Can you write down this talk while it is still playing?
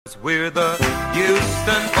We're the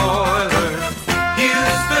Houston Oilers.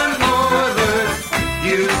 Houston Oilers.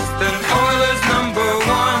 Houston Oilers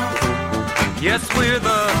 #1. Yes, we're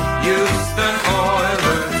the Houston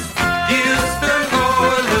Oilers. Houston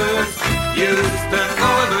Oilers. Houston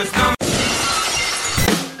Oilers #1.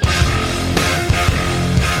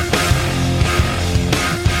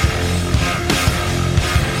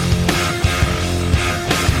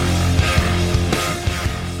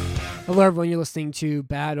 Hello, everyone. You're listening to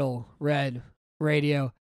Battle Red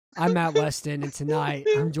Radio. I'm Matt Weston, and tonight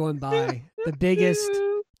I'm joined by the biggest,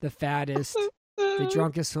 the fattest, the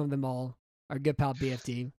drunkest of them all, our good pal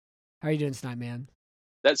BFD. How are you doing tonight, man?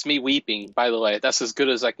 That's me weeping, by the way. That's as good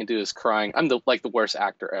as I can do is crying. I'm the worst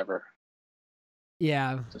actor ever.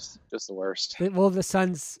 Yeah. Just the worst. Well, the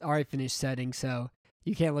sun's already finished setting, so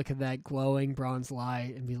you can't look at that glowing bronze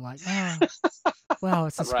light and be like, oh, wow,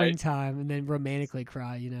 it's the springtime, and then romantically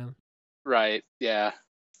cry, you know? Right. Yeah.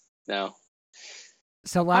 No.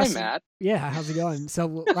 So Hi, Matt. Yeah, how's it going? So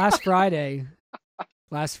last Thursday,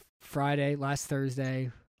 I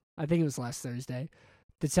think it was last Thursday,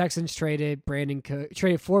 the Texans traded for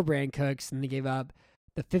Brandin Cooks, and they gave up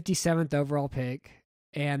the 57th overall pick,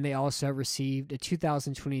 and they also received a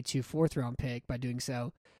 2022 fourth-round pick by doing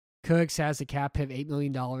so. Cooks has a cap hit of $8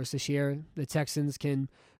 million this year. The Texans can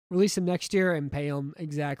release him next year and pay him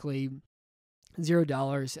exactly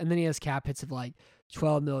 $0, and then he has cap hits of like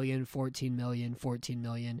 $12 million, $14 million, $14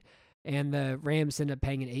 million, and the Rams end up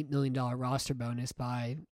paying an $8 million roster bonus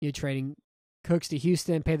by trading Cooks to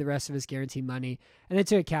Houston, pay the rest of his guaranteed money, and they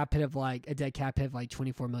took a dead cap hit of like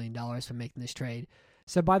 $24 million for making this trade.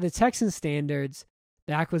 So by the Texans standards,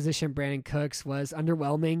 the acquisition of Brandin Cooks was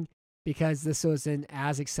underwhelming because this wasn't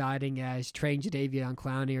as exciting as trading Jadeveon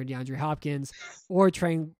Clowney or DeAndre Hopkins or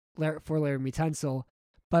trading for Laremy Tunsil.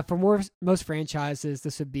 But for most franchises,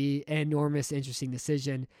 this would be an enormous, interesting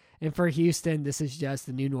decision. And for Houston, this is just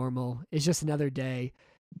the new normal. It's just another day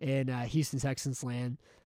in Houston Texans land.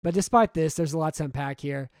 But despite this, there's a lot to unpack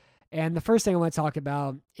here. And the first thing I want to talk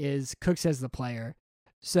about is Cooks as the player.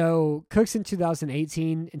 So Cooks in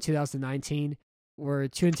 2018 and 2019 were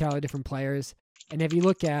two entirely different players. And if you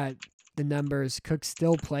look at the numbers, Cooks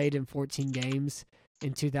still played in 14 games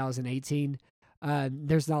in 2018.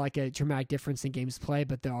 There's not like a dramatic difference in games played,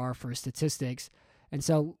 but there are for statistics. And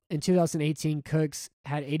so in 2018, Cooks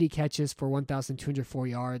had 80 catches for 1,204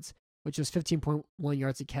 yards, which was 15.1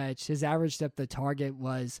 yards a catch. His average depth of target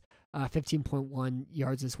was 15.1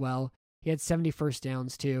 yards as well. He had 70 first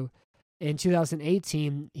downs too. In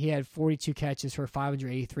 2018, he had 42 catches for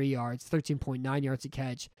 583 yards, 13.9 yards a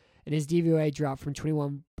catch. And his DVOA dropped from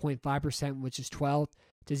 21.5%, which is 12th,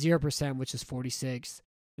 to 0%, which is 46th.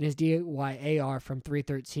 And his DYAR from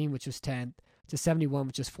 313, which was 10th, to 71,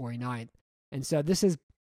 which is 49th. And so this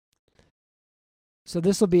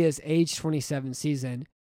will be his age 27 season.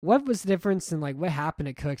 What was the difference in what happened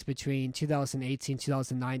to Cooks between 2018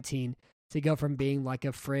 2019 to go from being like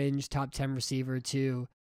a fringe top 10 receiver to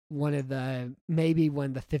maybe one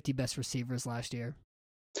of the 50 best receivers last year?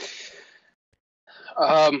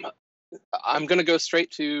 I'm going to go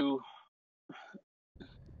straight to,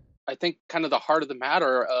 I think, kind of the heart of the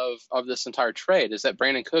matter of this entire trade is that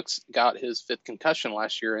Brandin Cooks got his 5th concussion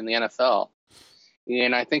last year in the NFL.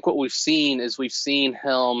 And I think what we've seen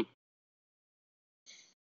him,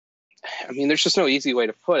 I mean, there's just no easy way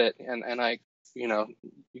to put it. And I, you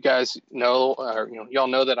guys know, or, y'all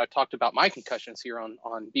know that I talked about my concussions here on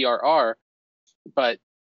BRR, but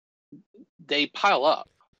they pile up,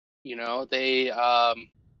 you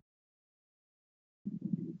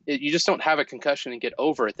just don't have a concussion and get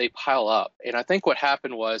over it. They pile up. And I think what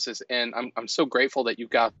happened and I'm so grateful that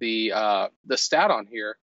you've got the stat on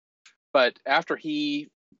here, but after he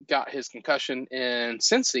got his concussion in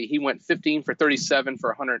Cincy, he went 15 for 37 for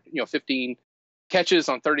 100, 15 catches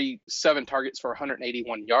on 37 targets for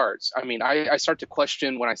 181 yards. I mean, I start to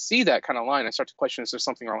question when I see that kind of line, I start to question, is there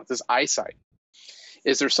something wrong with his eyesight?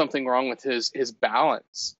 Is there something wrong with his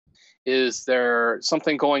balance? Is there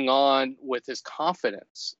something going on with his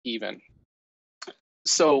confidence even?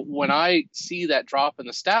 So when I see that drop in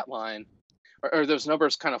the stat line or those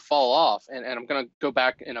numbers kind of fall off, and I'm going to go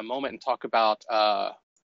back in a moment and talk about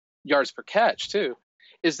yards per catch too,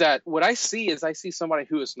 is that what I see is somebody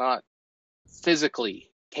who is not physically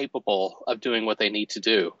capable of doing what they need to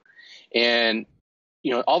do. And,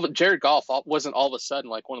 Jared Goff wasn't all of a sudden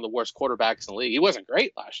like one of the worst quarterbacks in the league. He wasn't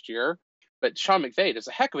great last year. But Sean McVay does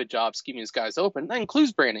a heck of a job scheming his guys open. That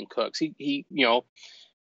includes Brandin Cooks. The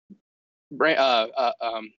Rams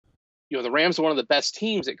are one of the best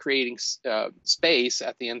teams at creating space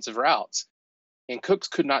at the ends of routes, and Cooks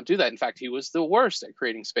could not do that. In fact, he was the worst at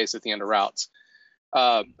creating space at the end of routes.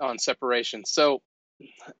 on separation. So,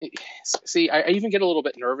 see, I even get a little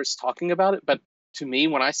bit nervous talking about it. But to me,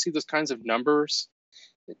 when I see those kinds of numbers,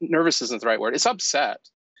 nervous isn't the right word. It's upset.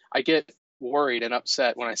 I get worried and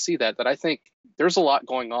upset when I see that I think there's a lot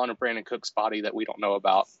going on in Brandon Cook's body that we don't know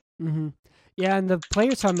about. Mm-hmm. Yeah, and the play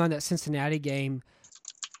you're talking about in that Cincinnati game,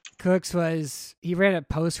 Cooks he ran a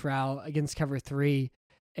post route against cover 3,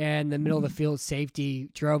 and the middle of the field safety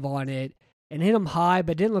drove on it and hit him high,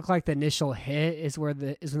 but didn't look like the initial hit is when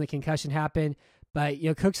the concussion happened. But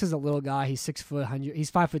Cooks is a little guy. He's 6 foot,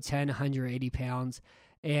 he's 5'10", 180 pounds,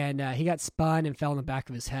 and he got spun and fell on the back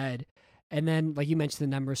of his head. And then, like you mentioned,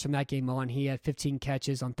 the numbers from that game on, he had 15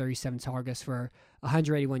 catches on 37 targets for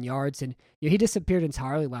 181 yards. And he disappeared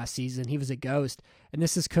entirely last season. He was a ghost. And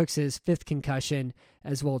this is Cooks' 5th concussion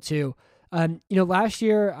as well, too. Last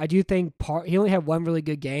year, I do think he only had one really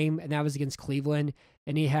good game, and that was against Cleveland.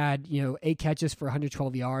 And he had, 8 catches for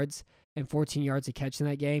 112 yards and 14 yards a catch in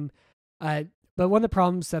that game. But one of the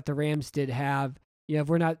problems that the Rams did have, if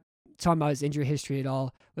we're not talking about his injury history at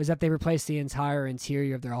all, was that they replaced the entire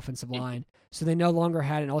interior of their offensive line. So they no longer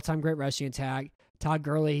had an all-time great rushing attack. Todd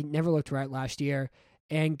Gurley never looked right last year.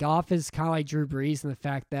 And Goff is kind of like Drew Brees in the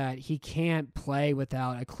fact that he can't play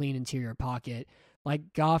without a clean interior pocket.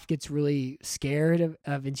 Like, Goff gets really scared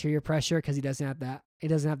of interior pressure because he doesn't have that. He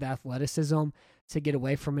doesn't have the athleticism to get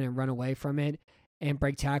away from it and run away from it and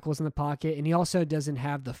break tackles in the pocket. And he also doesn't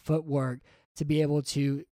have the footwork to be able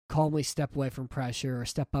to calmly step away from pressure or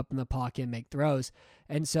step up in the pocket and make throws.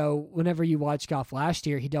 And so whenever you watch Goff last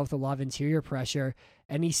year, he dealt with a lot of interior pressure,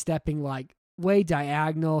 and he's stepping like way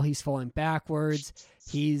diagonal. He's falling backwards.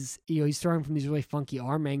 He's throwing from these really funky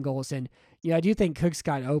arm angles. And I do think Cooks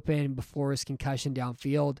got open before his concussion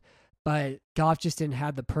downfield, but Goff just didn't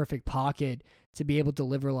have the perfect pocket to be able to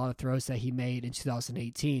deliver a lot of throws that he made in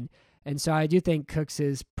 2018. And so I do think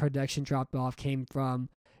Cooks' production drop off came from,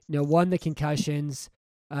 one, the concussions,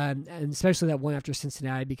 and especially that one after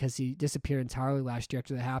Cincinnati, because he disappeared entirely last year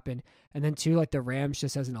after that happened. And then 2, like the Rams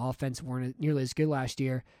just as an offense weren't nearly as good last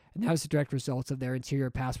year. And that was the direct result of their interior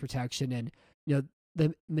pass protection and,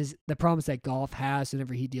 the problems that Goff has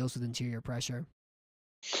whenever he deals with interior pressure.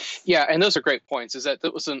 Yeah, and those are great points, is that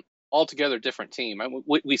it was an altogether different team.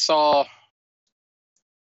 We saw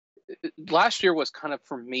last year was kind of,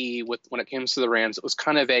 for me, when it comes to the Rams, it was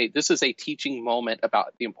kind of this is a teaching moment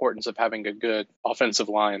about the importance of having a good offensive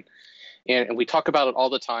line. And we talk about it all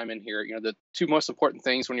the time in here. The 2 most important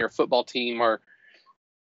things when you're a football team are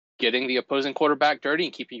getting the opposing quarterback dirty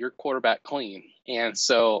and keeping your quarterback clean. And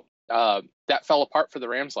so that fell apart for the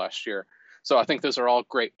Rams last year. So I think those are all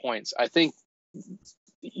great points. I think,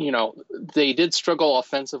 they did struggle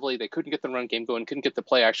offensively. They couldn't get the run game going, couldn't get the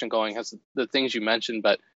play action going, has the things you mentioned,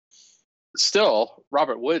 but still,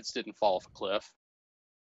 Robert Woods didn't fall off a cliff.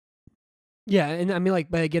 Yeah, and I mean,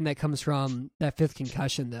 but again, that comes from that 5th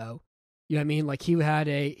concussion, though. You know what I mean? Like, he had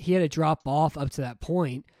a drop off up to that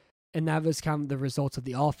point, and that was kind of the result of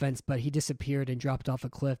the offense, but he disappeared and dropped off a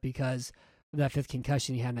cliff because of that 5th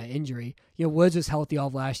concussion he had in that injury. Woods was healthy all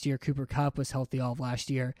of last year. Cooper Kupp was healthy all of last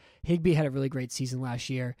year. Higbee had a really great season last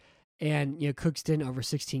year. And, Cooks didn't over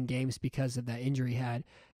 16 games because of that injury he had.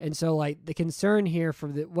 And so, like, the concern here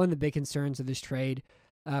one of the big concerns of this trade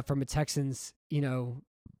from a Texans,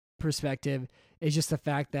 perspective is just the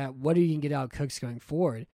fact that what are you going to get out of Cooks going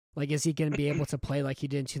forward? Like, is he going to be able to play like he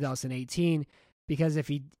did in 2018? Because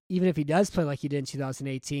even if he does play like he did in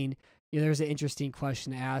 2018, there's an interesting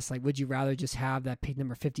question to ask. Like, would you rather just have that pick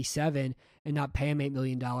number 57 and not pay him $8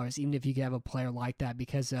 million, even if you could have a player like that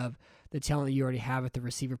because of the talent that you already have at the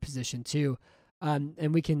receiver position too?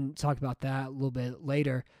 And we can talk about that a little bit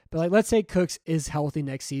later. But like, let's say Cooks is healthy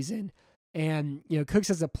next season, and Cooks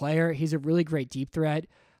as a player, he's a really great deep threat.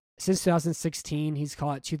 Since 2016, he's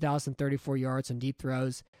caught 2,034 yards on deep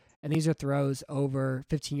throws, and these are throws over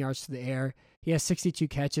 15 yards to the air. He has 62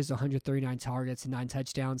 catches, 139 targets, and 9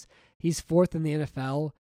 touchdowns. He's 4th in the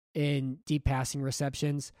NFL in deep passing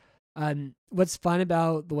receptions. What's fun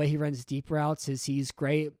about the way he runs deep routes is he's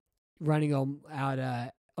great running them out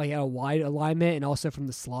at a wide alignment and also from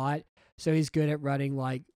the slot. So he's good at running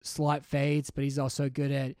like slot fades, but he's also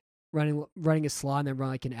good at running a slot and then run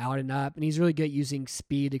like an out and up. And he's really good at using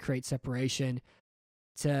speed to create separation.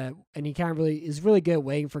 And he kind of is really good at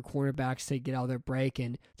waiting for cornerbacks to get out of their break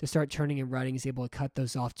and to start turning and running. He's able to cut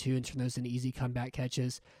those off too and turn those into easy comeback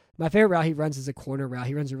catches. My favorite route he runs is a corner route.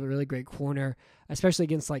 He runs a really great corner, especially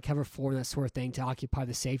against like cover 4 and that sort of thing, to occupy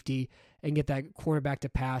the safety and get that cornerback to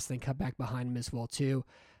pass, then cut back behind him as well too.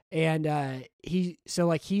 And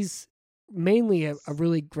he's mainly a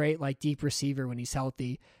really great like deep receiver when he's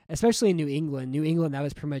healthy, especially in New England. That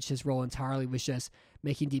was pretty much his role entirely, was just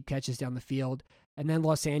making deep catches down the field. And then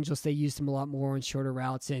Los Angeles, they used him a lot more on shorter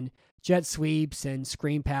routes and jet sweeps and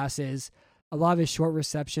screen passes. A lot of his short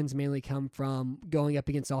receptions mainly come from going up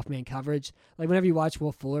against off-man coverage. Like whenever you watch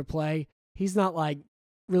Will Fuller play, he's not like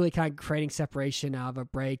really kind of creating separation out of a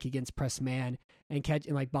break against press man and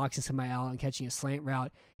like boxing somebody out and catching a slant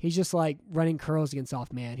route. He's just like running curls against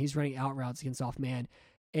off-man. He's running out routes against off-man.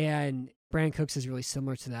 And Brandin Cooks is really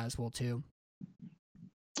similar to that as well too.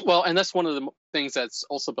 Well, and that's one of the things that's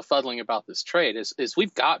also befuddling about this trade is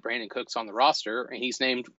we've got Brandin Cooks on the roster, and he's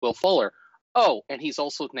named Will Fuller. Oh, and he's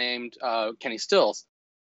also named Kenny Stills.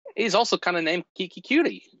 He's also kind of named Kiki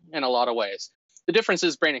Cutie in a lot of ways. The difference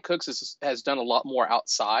is Brandin Cooks has done a lot more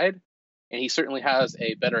outside, and he certainly has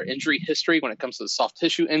a better injury history when it comes to the soft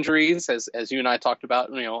tissue injuries, as you and I talked about,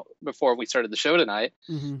 before we started the show tonight.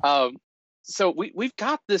 Mm-hmm. So we've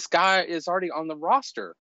got this guy is already on the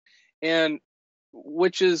roster, and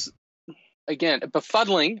which is, again,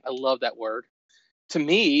 befuddling. I love that word to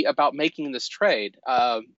me about making this trade.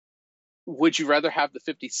 Would you rather have the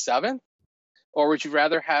 57th, or would you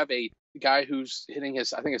rather have a guy who's hitting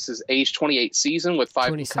his, I think it's his age 28 season with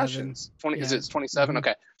 5 concussions? 20, yeah. Is it 27? Mm-hmm.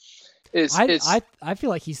 Okay. I feel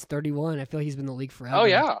like he's 31. I feel like he's been in the league forever. Oh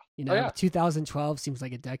yeah. 2012 seems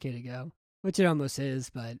like a decade ago, which it almost is,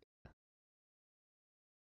 but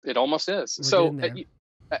it almost is. So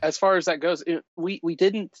as far as that goes, we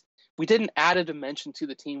didn't add a dimension to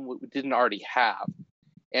the team we didn't already have,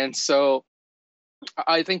 and so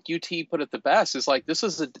I think UT put it the best. Is like this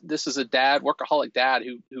is a workaholic dad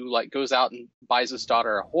who like goes out and buys his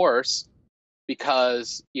daughter a horse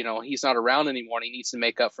because he's not around anymore and he needs to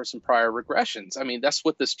make up for some prior regressions. I mean, that's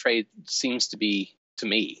what this trade seems to be to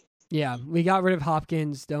me. Yeah, we got rid of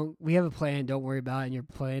Hopkins. We have a plan. Don't worry about it. And your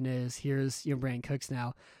plan is here's Brandin Cooks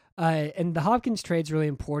now. And the Hopkins trade's really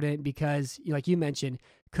important because, like you mentioned,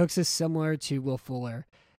 Cooks is similar to Will Fuller.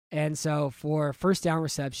 And so for first down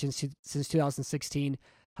receptions since 2016,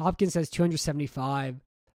 Hopkins has 275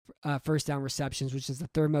 first down receptions, which is the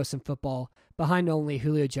third most in football, behind only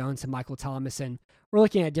Julio Jones and Michael Thomas. And we're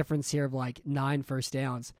looking at a difference here of like 9 first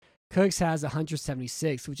downs. Cooks has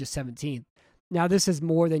 176, which is 17th. Now, this is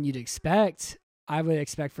more than you'd expect. I would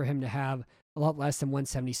expect for him to have a lot less than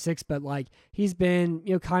 176, but like he's been,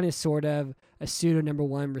 kind of sort of a pseudo number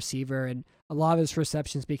one receiver, and a lot of his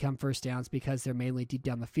receptions become first downs because they're mainly deep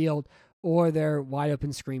down the field or they're wide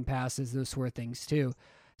open screen passes, those sort of things too.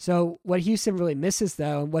 So what Houston really misses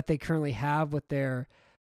though, and what they currently have with their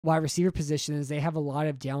wide receiver position is they have a lot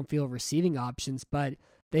of downfield receiving options, but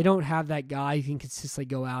they don't have that guy who can consistently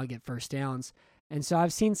go out and get first downs. And so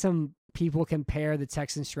I've seen some people compare the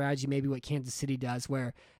Texans strategy, maybe what Kansas City does,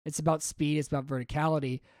 where it's about speed, it's about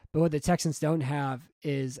verticality. But what the Texans don't have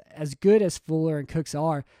is, as good as Fuller and Cooks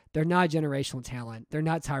are, they're not generational talent. They're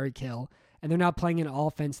not Tyreek Hill, and they're not playing an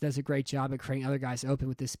offense that does a great job at creating other guys open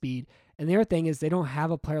with this speed. And the other thing is they don't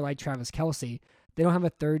have a player like Travis Kelce. They don't have a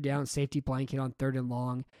third down safety blanket on 3rd and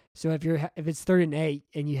long. So if it's 3rd and 8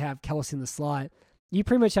 and you have Kelce in the slot, you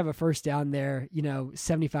pretty much have a first down there,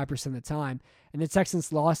 75% of the time. And the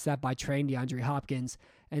Texans lost that by trading DeAndre Hopkins.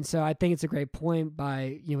 And so I think it's a great point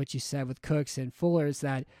by, what you said with Cooks and Fuller is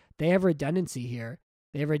that they have redundancy here.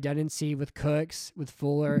 They have redundancy with Cooks, with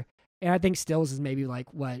Fuller. And I think Stills is maybe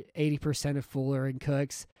 80% of Fuller and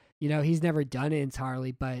Cooks. He's never done it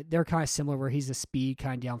entirely, but they're kind of similar where he's a speed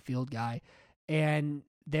kind of downfield guy. And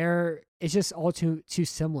it's just all too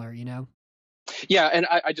similar, Yeah, and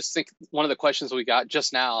I just think one of the questions we got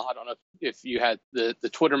just now, I don't know if you had the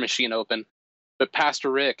Twitter machine open, but Pastor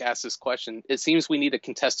Rick asked this question. It seems we need a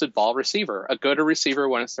contested ball receiver, a go-to receiver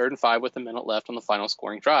when it's 3rd and 5 with a minute left on the final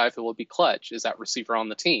scoring drive. It will be clutch. Is that receiver on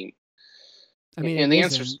the team? I mean, and the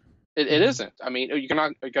answer is it isn't. I mean, are you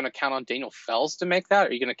going to count on Daniel Fells to make that?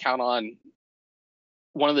 Are you going to count on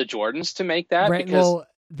one of the Jordans to make that? I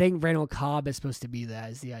think Randall Cobb is supposed to be that,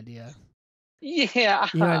 is the idea. Yeah.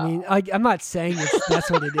 You know what I mean? I'm not saying that's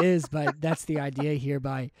what it is, but that's the idea here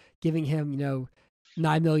by giving him,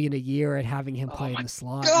 $9 million a year and having him play in the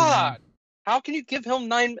slot. God, how can you give him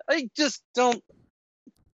 $9? I just don't.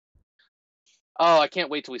 Oh, I can't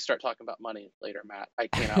wait till we start talking about money later, Matt. I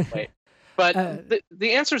cannot wait. But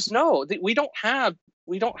the answer is no. We don't have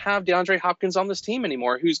DeAndre Hopkins on this team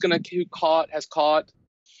anymore. Who has caught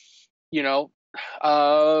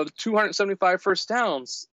 275 first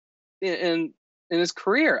downs in his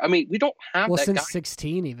career. I mean, we don't have that since guy.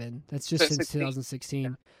 16 even. That's just since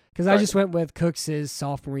 2016. Because I just went with Cooks'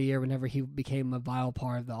 sophomore year whenever he became a vital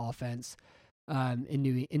part of the offense in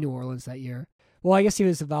New Orleans that year. Well, I guess he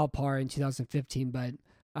was a vital part in 2015, but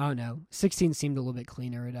I don't know. 16 seemed a little bit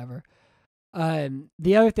cleaner or whatever.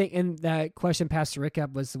 The other thing, and that question past Rick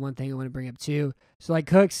up was the one thing I want to bring up too. So like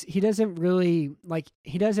Cooks, he doesn't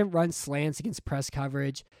run slants against press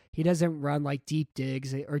coverage. He doesn't run like deep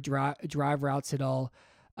digs or drive routes at all.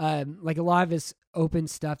 Like a lot of his open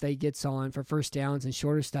stuff that he gets on for first downs and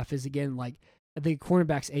shorter stuff is again like the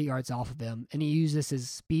cornerback's 8 yards off of him, and he uses his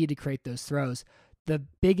speed to create those throws. The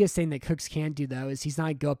biggest thing that Cooks can do though is he's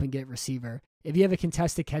not go up and get receiver. If you have a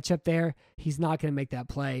contested catch up there, he's not going to make that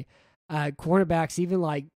play. Cornerbacks, even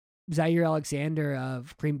like Zaire Alexander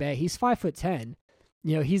of Green Bay, he's 5'10".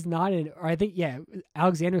 He's not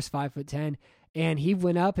Alexander's 5'10", and he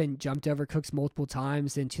went up and jumped over Cooks multiple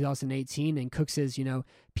times in 2018 and Cooks's,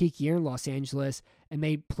 peak year in Los Angeles and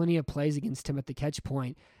made plenty of plays against him at the catch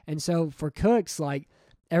point. And so for Cooks, like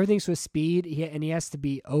everything's with speed, and he has to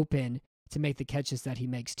be open to make the catches that he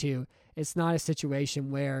makes too. It's not a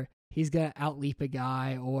situation where he's going to outleap a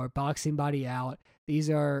guy or box somebody out. These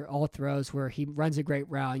are all throws where he runs a great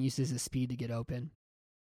route and uses his speed to get open.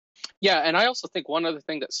 Yeah, and I also think one other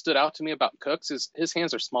thing that stood out to me about Cooks is his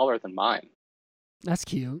hands are smaller than mine. That's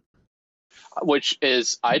cute. Which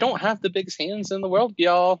is, I don't have the biggest hands in the world,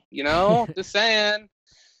 y'all. Just saying.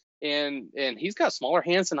 And he's got smaller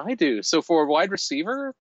hands than I do. So for a wide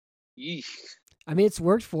receiver, eesh. I mean, it's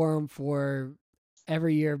worked for him for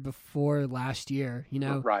every year before last year,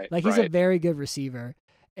 Right. Like he's a very good receiver.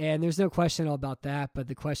 And there's no question about that, but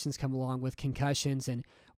the questions come along with concussions and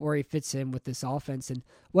where he fits in with this offense. And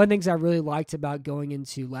one of the things I really liked about going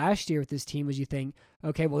into last year with this team was you think,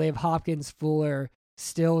 okay, well, they have Hopkins, Fuller,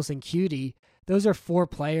 Stills, and Cutie. Those are 4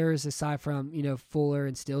 players aside from, Fuller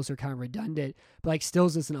and Stills are kind of redundant. But like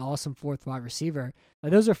Stills is an awesome 4th wide receiver.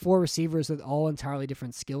 Like those are 4 receivers with all entirely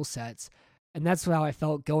different skill sets. And that's how I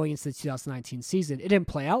felt going into the 2019 season. It didn't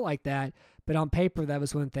play out like that, but on paper, that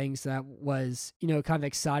was one of the things that was, kind of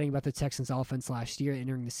exciting about the Texans offense last year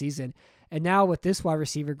entering the season. And now with this wide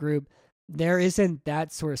receiver group, there isn't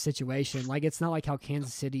that sort of situation. Like it's not like how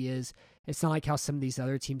Kansas City is. It's not like how some of these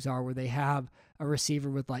other teams are where they have a receiver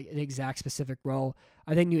with like an exact specific role.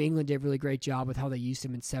 I think New England did a really great job with how they used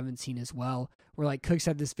him in 17 as well, where like Cooks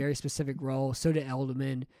had this very specific role. So did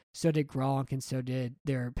Edelman, so did Gronk, and so did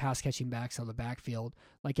their pass catching backs on the backfield.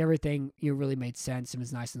 Like everything, really made sense and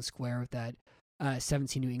was nice and square with that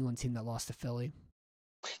 17 New England team that lost to Philly.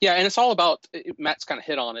 Yeah, and it's all about, Matt's kind of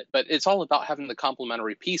hit on it, but it's all about having the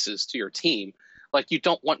complementary pieces to your team. Like you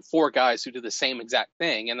don't want 4 guys who do the same exact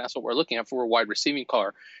thing, and that's what we're looking at for a wide receiving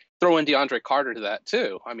car. Throw in DeAndre Carter to that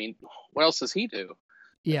too. I mean, what else does he do?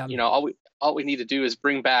 Yeah. All we need to do is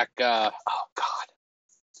bring back,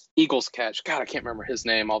 Eagles catch. God, I can't remember his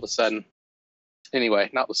name all of a sudden.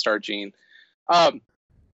 Anyway, not with Star Gene.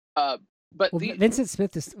 Vincent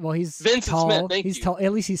Smith is, he's Vincent tall. Smith, he's tall.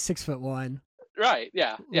 At least he's 6'1". Right.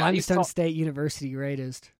 Yeah. Limestone State University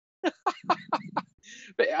greatest.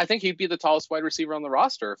 But I think he'd be the tallest wide receiver on the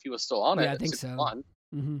roster if he was still on it. Yeah, I think so.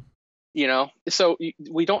 Mm-hmm. So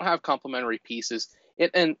we don't have complementary pieces.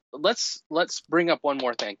 And let's bring up one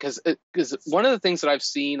more thing, because one of the things that I've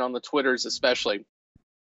seen on the Twitters especially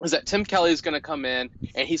is that Tim Kelly is going to come in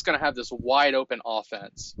and he's going to have this wide open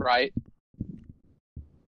offense, right?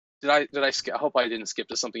 Did I skip? I hope I didn't skip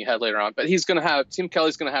to something you had later on. But Tim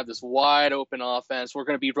Kelly's going to have this wide open offense. We're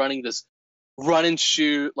going to be running this run and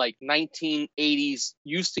shoot, like 1980s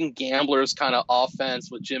Houston Gamblers kind of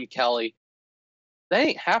offense with Jim Kelly. That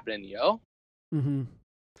ain't happening, yo. Mm-hmm.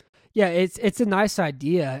 Yeah, it's a nice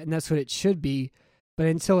idea, and that's what it should be. But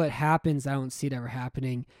until it happens, I don't see it ever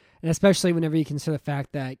happening. And especially whenever you consider the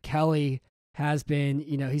fact that Kelly has been,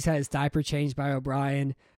 he's had his diaper changed by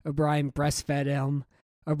O'Brien. O'Brien breastfed him.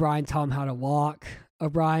 O'Brien taught him how to walk.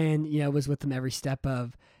 O'Brien, was with him every step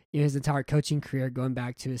of his entire coaching career, going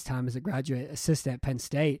back to his time as a graduate assistant at Penn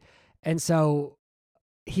State. And so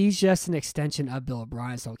he's just an extension of Bill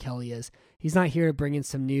O'Brien, so Kelly is. He's not here to bring in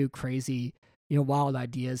some new crazy, wild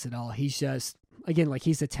ideas at all. He's just, again, like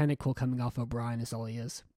he's a tentacle coming off O'Brien is all he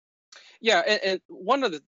is. Yeah, and one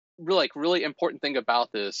of the really important thing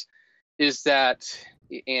about this is that,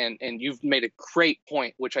 and you've made a great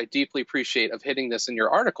point, which I deeply appreciate of hitting this in your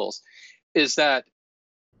articles, is that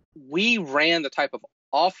we ran the type of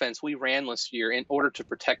offense we ran this year in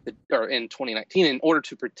 2019 in order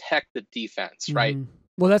to protect the defense, right? Mm-hmm.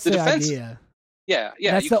 Well, that's the idea. Yeah.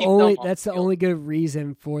 That's the only good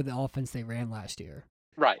reason for the offense they ran last year.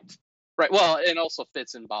 Right. Well, it also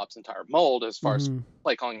fits in Bob's entire mold as far as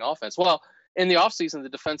play calling offense. Well, in the offseason, the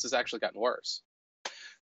defense has actually gotten worse.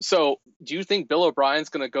 So do you think Bill O'Brien's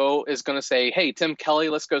going to say, hey, Tim Kelly,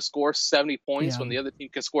 let's go score 70 points when the other team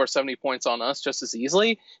can score 70 points on us just as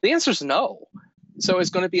easily? The answer is no. So it's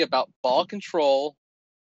going to be about ball control,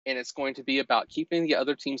 and it's going to be about keeping the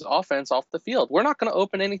other team's offense off the field. We're not going to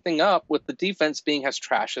open anything up with the defense being as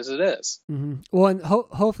trash as it is. Mm-hmm. Well, and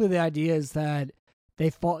hopefully the idea is that they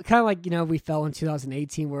fall kind of like, we fell in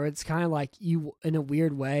 2018, where it's kind of like you, in a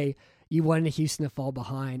weird way, you wanted Houston to fall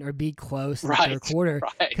behind or be close in the third quarter,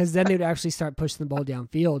 because then they would actually start pushing the ball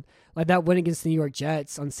downfield. Like that win against the New York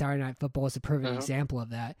Jets on Saturday Night Football is a perfect example of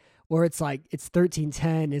that, where it's like it's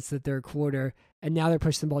 13-10, it's the third quarter, and now they're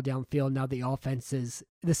pushing the ball downfield. Now the offense is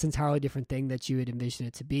this entirely different thing that you would envision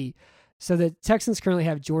it to be. So the Texans currently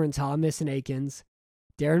have Jordan Thomas and Akins,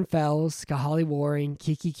 Darren Fells, Kahali Warring,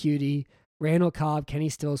 Kiki Cutie, Randall Cobb, Kenny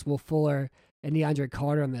Stills, Will Fuller, and DeAndre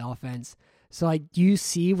Carter on the offense. So, like, do you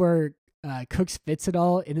see where Cooks fits it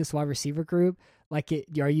all in this wide receiver group? Like,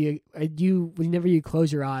 whenever you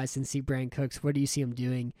close your eyes and see Brandin Cooks, what do you see him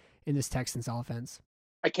doing in this Texans offense?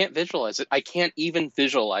 I can't visualize it. I can't even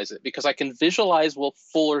visualize it, because I can visualize Will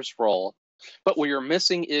Fuller's role, but what you're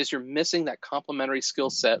missing is that complementary skill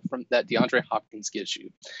set from that DeAndre Hopkins gives you.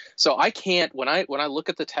 So I can't, when I look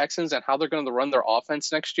at the Texans and how they're going to run their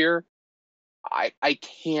offense next year, I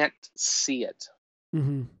can't see it.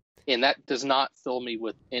 Mm-hmm. And that does not fill me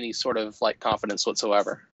with any sort of like confidence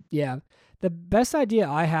whatsoever. Yeah. The best idea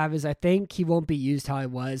I have is I think he won't be used how he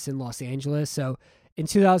was in Los Angeles. So in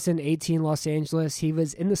 2018 Los Angeles, he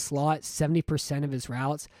was in the slot 70% of his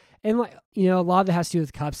routes. And like, a lot of it has to do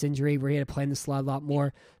with Kupp's injury, where he had to play in the slot a lot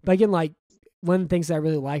more. But again, like, one of the things I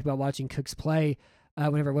really like about watching Cooks play,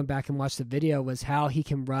 whenever I went back and watched the video, was how he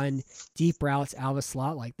can run deep routes out of a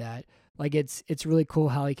slot like that. Like, it's really cool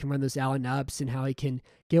how he can run those out and ups and how he can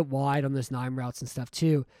get wide on those 9 routes and stuff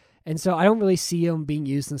too. And so I don't really see him being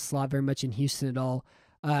used in the slot very much in Houston at all,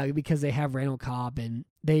 because they have Randall Cobb, and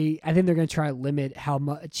I think they're going to try to limit how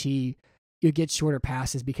much you get shorter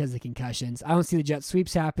passes because of the concussions. I don't see the jet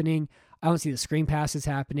sweeps happening. I don't see the screen passes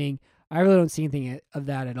happening. I really don't see anything of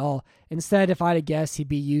that at all. Instead, if I had to guess, he'd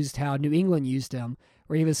be used how New England used him,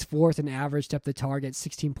 where he was 4th and averaged up the target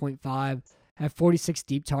 16.5, had 46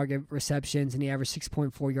 deep target receptions, and he averaged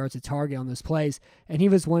 6.4 yards a target on those plays. And he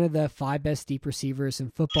was one of the 5 best deep receivers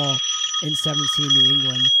in football in 17 New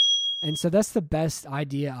England. And so that's the best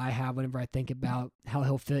idea I have whenever I think about how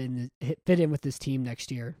he'll fit in with this team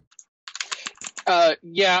next year.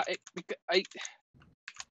 Yeah,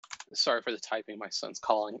 sorry for the typing. My son's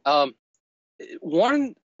calling.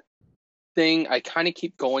 One thing I kind of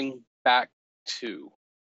keep going back to,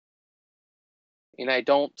 and I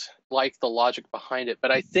don't like the logic behind it,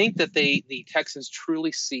 but I think that the Texans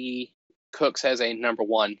truly see Cooks as a number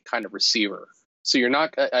one kind of receiver. So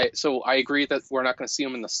so I agree that we're not going to see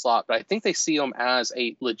him in the slot, but I think they see him as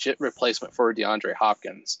a legit replacement for DeAndre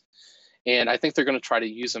Hopkins. And I think they're going to try to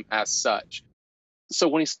use him as such. So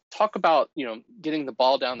when you talk about, getting the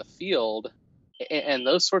ball down the field and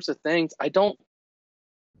those sorts of things, are we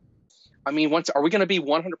going to be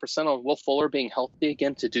 100% on Will Fuller being healthy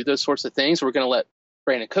again to do those sorts of things? We're going to let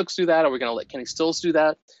Brandin Cooks do that? Are we going to let Kenny Stills do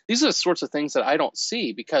that? These are the sorts of things that I don't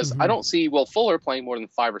see, because I don't see Will Fuller playing more than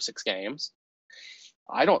 5 or 6 games.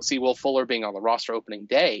 I don't see Will Fuller being on the roster opening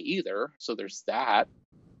day either. So there's that.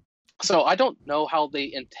 So I don't know how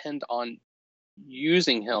they intend on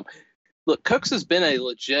using him. Look, Cooks has been a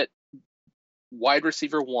legit wide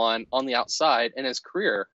receiver 1 on the outside in his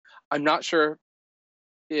career. I'm not sure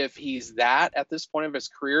if he's that at this point of his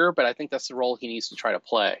career, but I think that's the role he needs to try to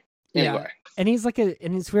play. Anyway. Yeah. And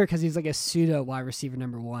it's weird because he's like a pseudo wide receiver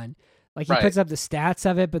number 1. Like, he puts up the stats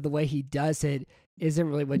of it, but the way he does it isn't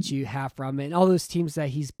really what you have from it. And all those teams that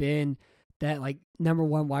he's been that like number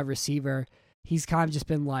 1 wide receiver, he's kind of just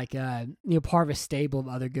been like part of a stable of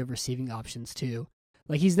other good receiving options too.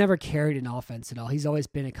 Like, he's never carried an offense at all. He's always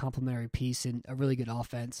been a complementary piece in a really good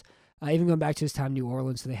offense. Even going back to his time in New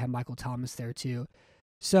Orleans, so they had Michael Thomas there too.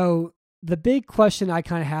 So the big question I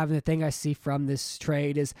kind of have, and the thing I see from this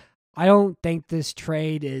trade, is I don't think this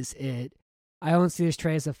trade is it. I don't see this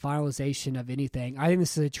trade as a finalization of anything. I think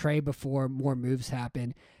this is a trade before more moves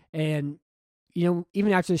happen. And,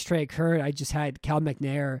 even after this trade occurred, I just had Cal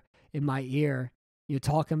McNair in my ear,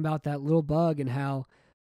 talking about that little bug and how,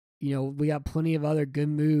 we got plenty of other good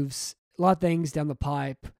moves, a lot of things down the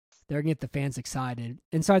pipe. They're going to get the fans excited.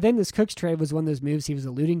 And so I think this Cooks trade was one of those moves he was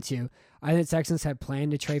alluding to. I think the Texans had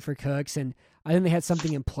planned to trade for Cooks, and I think they had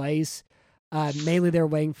something in place. Mainly they're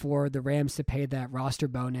waiting for the Rams to pay that roster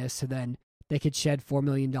bonus, so then they could shed $4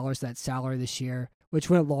 million of that salary this year, which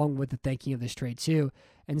went along with the thinking of this trade too.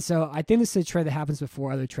 And so I think this is a trade that happens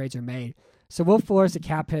before other trades are made. So Will Fuller has a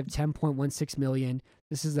cap hit of $10.16 million.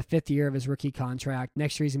 This is the 5th year of his rookie contract.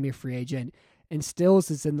 Next year he's going to be a free agent. And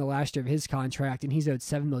Stills is in the last year of his contract, and he's owed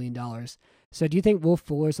 $7 million. So do you think Will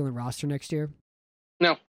Fuller's on the roster next year?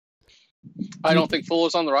 No. I don't think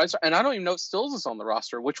Fuller's on the roster, and I don't even know if Stills is on the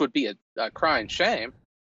roster, which would be a crying shame.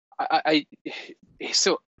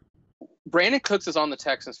 So Brandon Cooks is on the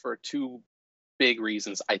Texans for two big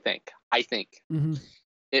reasons. I think Mm-hmm.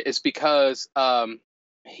 it's because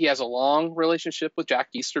he has a long relationship with Jack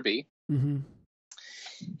Easterby, Mm-hmm.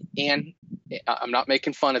 and I'm not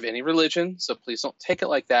making fun of any religion, so please don't take it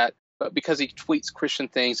like that. But because he tweets Christian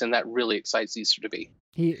things, and that really excites Easterby.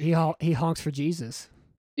 He honks for Jesus.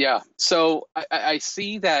 Yeah, so I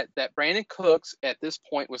see that Brandon Cooks at this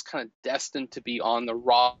point was kind of destined to be on the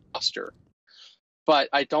roster, but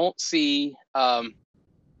I don't see how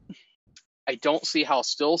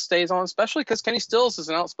Stills stays on, especially because Kenny Stills is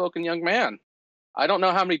an outspoken young man. I don't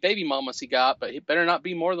know how many baby mamas he got, but he better not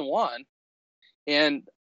be more than one. And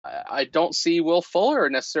I don't see Will Fuller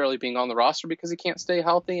necessarily being on the roster because he can't stay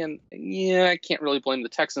healthy. And yeah, I can't really blame the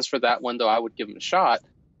Texans for that one, though I would give him a shot.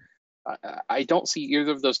 I don't see either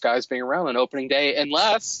of those guys being around on opening day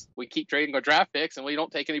unless we keep trading our draft picks and we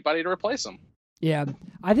don't take anybody to replace them. Yeah,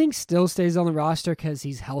 I think Stills stays on the roster because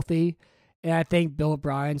he's healthy. And I think Bill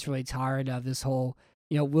O'Brien's really tired of this whole,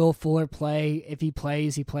 will Fuller play? If he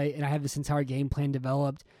plays, he play. And I have this entire game plan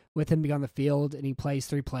developed with him being on the field, and he plays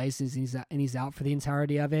 3 plays, and he's out for the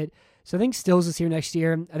entirety of it. So I think Stills is here next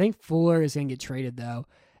year. I think Fuller is going to get traded, though.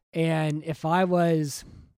 And if I was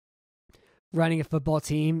running a football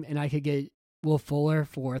team and I could get Will Fuller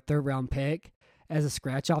for a 3rd-round pick as a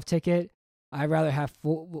scratch-off ticket, I'd rather have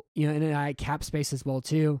and I had cap space as well,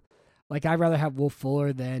 too. Like, I'd rather have Will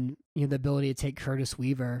Fuller than, the ability to take Curtis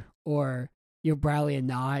Weaver or, Bradley and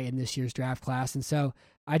Nye in this year's draft class. And so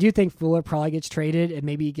I do think Fuller probably gets traded, and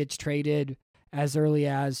maybe he gets traded as early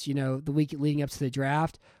as, the week leading up to the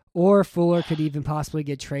draft. Or Fuller could even possibly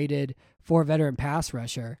get traded for a veteran pass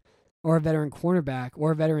rusher or a veteran cornerback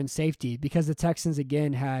or a veteran safety, because the Texans,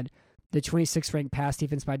 again, had the 26th ranked pass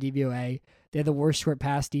defense by DVOA. They had the worst short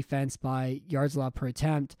pass defense by yards allowed per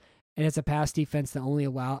attempt. And it's a pass defense that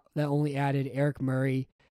only added Eric Murray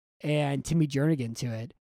and Timmy Jernigan to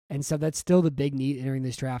it. And so that's still the big need entering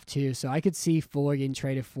this draft too. So I could see Fuller getting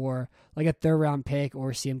traded for like a 3rd-round pick,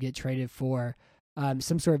 or see him get traded for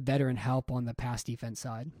some sort of veteran help on the pass defense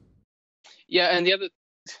side. Yeah, and the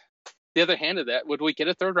other hand of that, would we get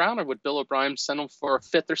a 3rd round, or would Bill O'Brien send him for a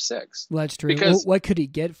 5th or 6th? Well, that's true. Because what could he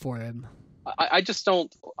get for him? I just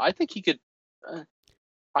don't. I think he could.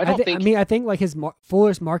 I think like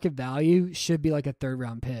Fuller's market value should be like a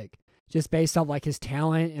 3rd-round pick, just based off like his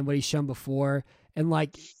talent and what he's shown before. And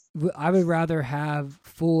like, I would rather have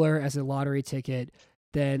Fuller as a lottery ticket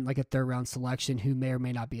than like a 3rd-round selection who may or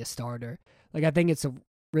may not be a starter. Like, I think it's a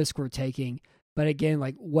risk we're taking. But again,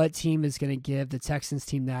 like, what team is going to give the Texans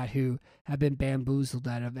team that, who have been bamboozled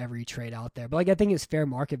out of every trade out there? But like, I think his fair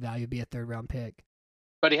market value would be a 3rd-round pick.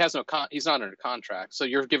 But he has he's not under contract, so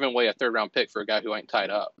you're giving away a 3rd-round pick for a guy who ain't tied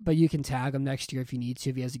up. But you can tag him next year if you need to,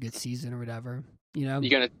 if he has a good season or whatever. You're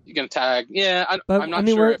gonna tag? Yeah, I'm not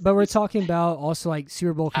sure. We're talking about also like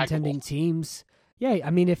Super Bowl contending teams. Yeah,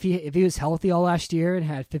 I mean, if he was healthy all last year and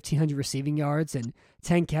had 1,500 receiving yards and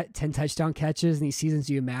 10 touchdown catches in these seasons,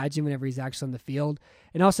 you imagine whenever he's actually on the field.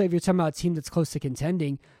 And also, if you're talking about a team that's close to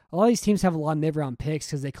contending, a lot of these teams have a lot of mid-round picks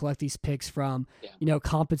because they collect these picks from,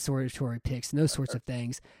 compensatory picks and those sorts of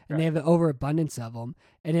things. And they have an overabundance of them.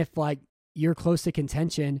 And if, like, you're close to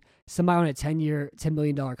contention, somebody on a $10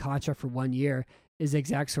 million contract for 1 year is the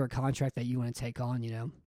exact sort of contract that you want to take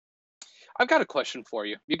on, I've got a question for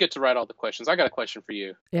you. You get to write all the questions. I got a question for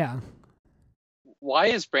you. Yeah. Why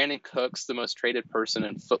is Brandon Cooks the most traded person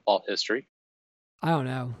in football history? I don't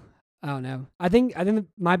know. I think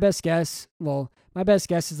my best guess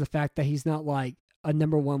is the fact that he's not like a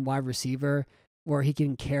number 1 wide receiver where he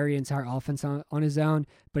can carry an entire offense on his own,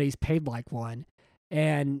 but he's paid like one.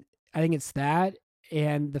 And I think it's that,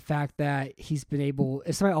 and the fact that he's been able,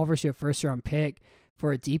 if somebody offers you a 1st-round pick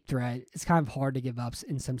for a deep threat, it's kind of hard to give up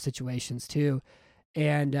in some situations too.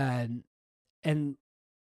 And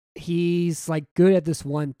he's like good at this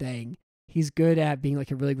one thing. He's good at being like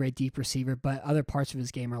a really great deep receiver, but other parts of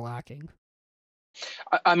his game are lacking.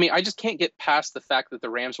 I mean, I just can't get past the fact that the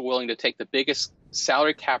Rams are willing to take the biggest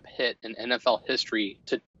salary cap hit in NFL history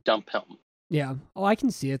to dump him. Yeah. Oh, I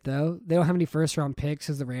can see it, though. They don't have any 1st-round picks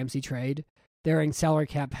as the Ramsey trade. They're in salary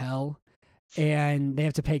cap hell, and they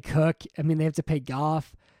have to pay Cook. I mean, they have to pay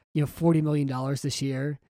Goff, $40 million this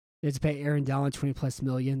year. They have to pay Aaron Donald $20+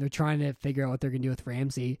 million. They're trying to figure out what they're going to do with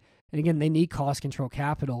Ramsey. And again, they need cost control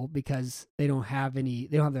capital because they don't have their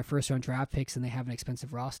 1st-round draft picks, and they have an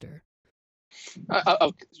expensive roster.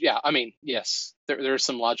 Yeah, I mean, yes, there's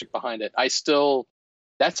some logic behind it.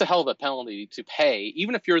 That's a hell of a penalty to pay.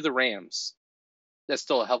 Even if you're the Rams, that's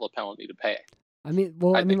still a hell of a penalty to pay. I mean,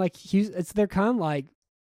 well, I mean, think like it's they're kind of like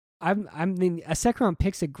I mean, a second round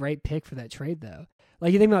pick's a great pick for that trade though.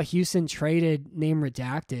 Like you think about Houston traded name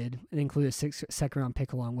redacted and included a second round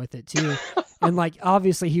pick along with it too, and like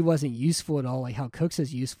obviously he wasn't useful at all, like how Cooks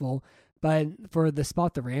is useful. But for the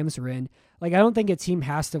spot the Rams are in, like I don't think a team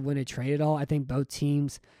has to win a trade at all. I think both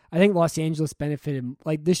teams. I think Los Angeles benefited.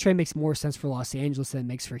 Like this trade makes more sense for Los Angeles than it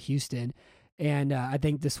makes for Houston, and I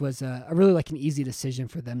think this was a really like an easy decision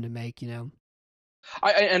for them to make. You know.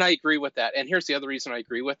 I agree with that. And here's the other reason I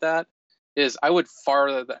agree with that is I would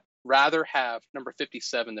rather have number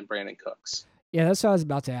 57 than Brandon Cooks. Yeah, that's what I was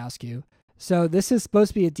about to ask you. So this is supposed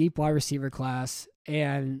to be a deep wide receiver class,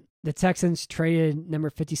 and the Texans traded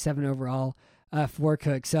number 57 overall for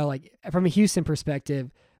Cooks. So like from a Houston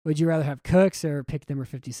perspective, would you rather have Cooks or pick number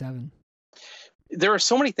 57? There are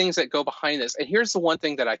so many things that go behind this. And here's the one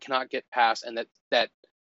thing that I cannot get past and that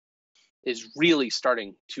is really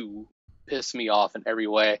starting to piss me off in every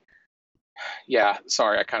way. Yeah,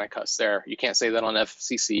 sorry, I kind of cussed there. You can't say that on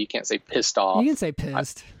FCC. You can't say pissed off. You can say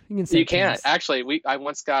pissed. You can say you can't. pissed. Actually, I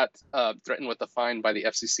once got threatened with a fine by the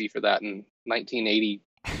FCC for that in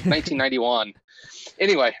 1991.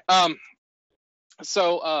 Anyway,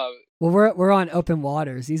 so well, we're on open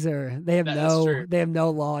waters. They have no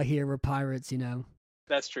law here. We're pirates, you know.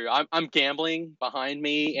 That's true. I'm gambling behind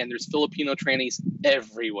me, and there's Filipino trannies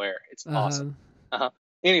everywhere. It's awesome.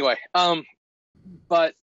 Anyway,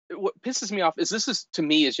 but what pisses me off is this to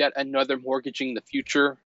me is yet another mortgaging the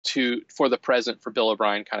future for the present for Bill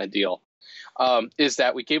O'Brien kind of deal. Is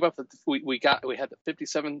that we gave up we had the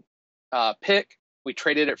 57 pick. We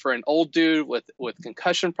traded it for an old dude with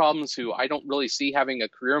concussion problems who I don't really see having a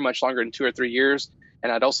career much longer than 2 or 3 years.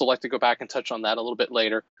 And I'd also like to go back and touch on that a little bit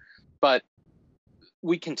later. But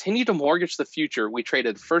we continue to mortgage the future. We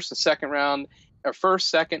traded first and second round, or first,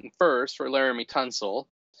 second, and first for Laramie Tunsil.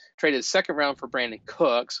 Traded second round for Brandon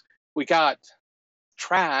Cooks. We got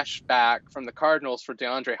trash back from the Cardinals for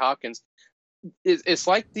DeAndre Hopkins. It's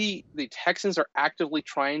like the Texans are actively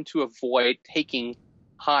trying to avoid taking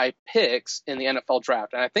high picks in the NFL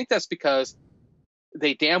draft. And I think that's because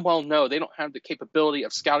they damn well know they don't have the capability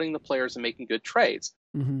of scouting the players and making good trades.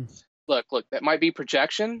 Mm-hmm. Look, that might be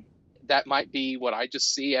projection. That might be what I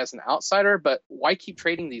just see as an outsider, but why keep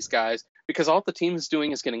trading these guys? Because all the team is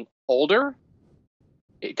doing is getting older.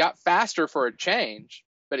 It got faster for a change,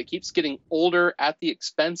 but it keeps getting older at the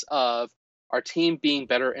expense of our team being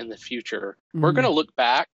better in the future. Mm-hmm. We're going to look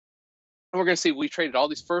back and we're going to see we traded all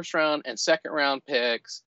these first round and second round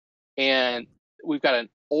picks, and we've got an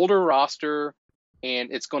older roster,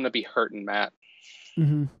 and it's going to be hurting, Matt.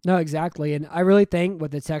 Mm-hmm. No, exactly. And I really think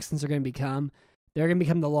what the Texans are going to become, they're going to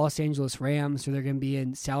become the Los Angeles Rams, or they're going to be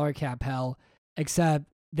in salary cap hell, except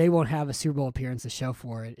they won't have a Super Bowl appearance to show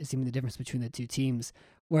for it. It's even the difference between the two teams,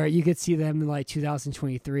 where you could see them in like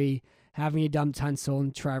 2023 having a dumb Tunsil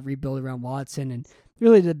and try to rebuild around Watson. And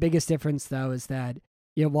really the biggest difference, though, is that,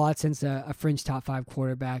 you know, Watson's a fringe top 5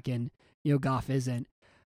 quarterback and, you know, Goff isn't.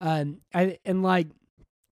 I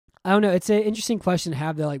don't know. It's an interesting question to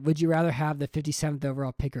have, though. Like, would you rather have the 57th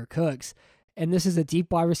overall pick or Cooks? And this is a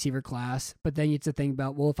deep wide receiver class, but then you have to think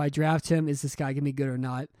about, well, if I draft him, is this guy going to be good or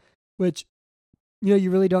not? Which, you know,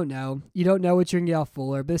 you really don't know. You don't know what you're going to get out of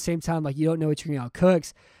Fuller, but at the same time, like, you don't know what you're going to get out of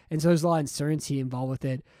Cooks. And so there's a lot of uncertainty involved with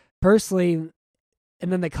it. Personally,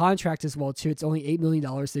 and then the contract as well, too. It's only $8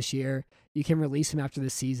 million this year. You can release him after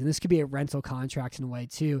the season. This could be a rental contract in a way,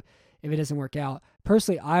 too, if it doesn't work out.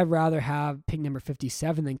 Personally, I'd rather have pick number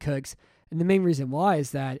 57 than Cooks. And the main reason why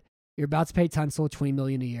is that you're about to pay Tunsil $20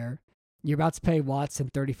 million a year. You're about to pay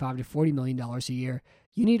Watson $35 to $40 million a year.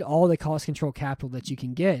 You need all the cost control capital that you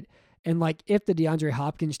can get. And like, if the DeAndre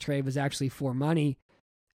Hopkins trade was actually for money,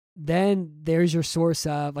 then there's your source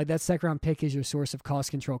of, like, that second round pick is your source of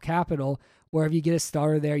cost control capital, where if you get a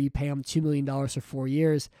starter there, you pay him $2 million for 4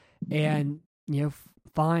 years, and, you know,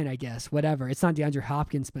 fine, I guess, whatever. It's not DeAndre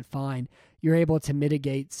Hopkins, but fine. You're able to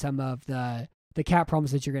mitigate some of the cap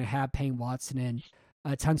problems that you're going to have paying Watson and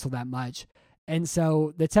Tunsil that much. And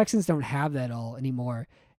so the Texans don't have that all anymore.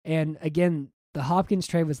 And again, the Hopkins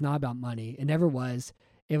trade was not about money. It never was.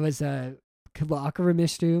 It was a locker room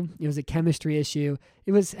issue. It was a chemistry issue.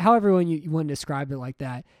 It was however you want to describe it like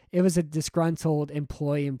that. It was a disgruntled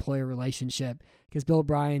employee-employer relationship, because Bill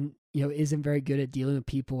O'Brien, you know, isn't very good at dealing with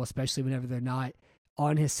people, especially whenever they're not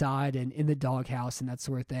on his side and in the doghouse and that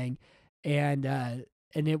sort of thing. And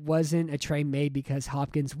it wasn't a trade made because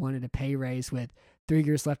Hopkins wanted a pay raise with 3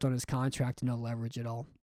 years left on his contract and no leverage at all.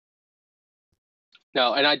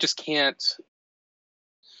 No, and I just can't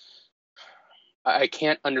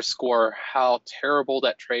underscore how terrible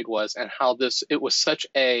that trade was, and how it was such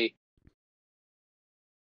a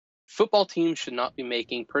football teams should not be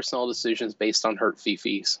making personnel decisions based on hurt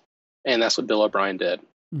fees. And that's what Bill O'Brien did.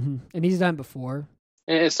 Mm-hmm. And he's done it before.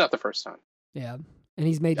 And it's not the first time. Yeah. And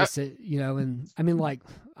he's made this, and I mean, like,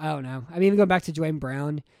 I don't know. I mean, even going back to Dwayne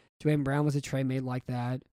Brown was a trade made like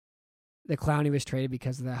that. The Clowney was traded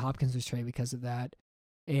because of that. Hopkins was traded because of that.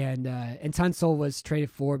 And Tunsil was traded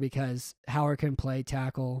for because Howard couldn't play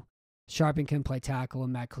tackle, Sharpen couldn't play tackle,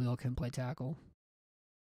 and Matt Khalil couldn't play tackle.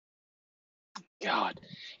 God,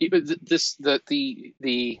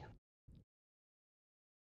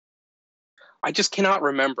 I just cannot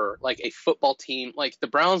remember like a football team. Like the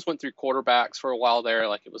Browns went through quarterbacks for a while there,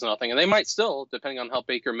 like it was nothing, and they might still, depending on how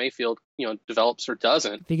Baker Mayfield, develops or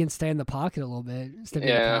doesn't. If he can stay in the pocket a little bit instead of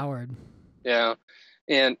being Howard. Yeah,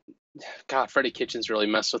 and God, Freddie Kitchens really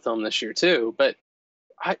messed with them this year too. But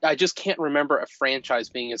I just can't remember a franchise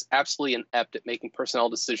being as absolutely inept at making personnel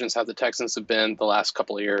decisions how the Texans have been the last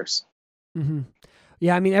couple of years. Mm-hmm.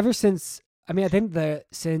 Yeah, I mean,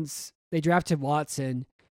 since they drafted Watson,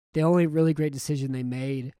 the only really great decision they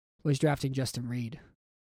made was drafting Justin Reed.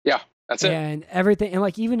 Yeah, that's it. And everything, and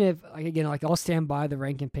like even if I'll stand by the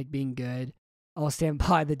Rankin pick being good, I'll stand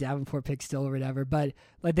by the Davenport pick still or whatever. But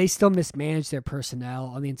like they still mismanaged their personnel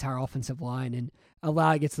on the entire offensive line and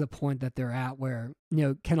allow it to get to the point that they're at where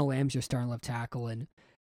Kendall Lamb's your starting left tackle and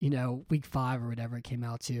week 5 or whatever it came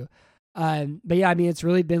out to. But yeah, I mean it's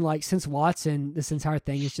really been like since Watson, this entire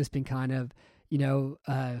thing has just been kind of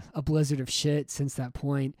a blizzard of shit since that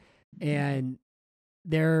point. And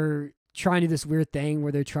they're trying to do this weird thing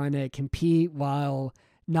where they're trying to compete while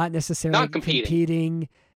not necessarily competing.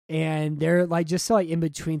 And they're like just so like in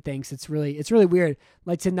between things. It's really weird.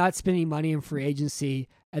 Like to not spend any money in free agency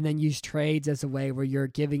and then use trades as a way where you're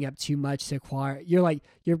giving up too much to acquire.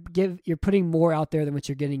 You're putting more out there than what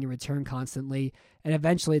you're getting in return constantly, and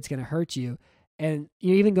eventually it's going to hurt you. And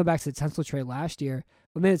you even go back to the Tunsil trade last year.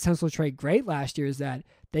 What made the Tunsil trade great last year is that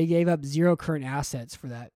they gave up 0 current assets for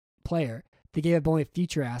that player. They gave up only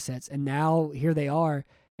future assets, and now here they are,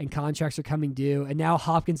 and contracts are coming due. And now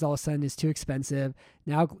Hopkins all of a sudden is too expensive.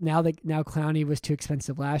 Now Clowney was too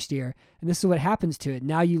expensive last year, and this is what happens to it.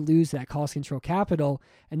 Now you lose that cost control capital,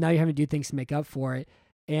 and now you're having to do things to make up for it.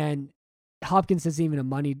 And Hopkins isn't even a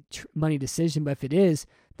money decision, but if it is,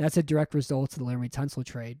 that's a direct result of the Laremy Tunsil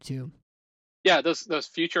trade too. Yeah, those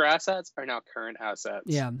future assets are now current assets.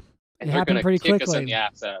 Yeah, and it happened pretty quickly. Us in the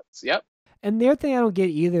assets. Yep. And the other thing I don't get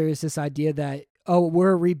either is this idea that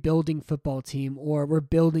we're a rebuilding football team or we're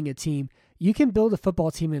building a team. You can build a football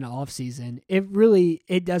team in an off season.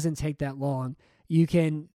 It doesn't take that long.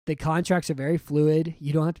 The contracts are very fluid.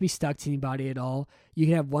 You don't have to be stuck to anybody at all. You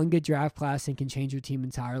can have one good draft class and can change your team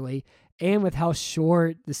entirely. And with how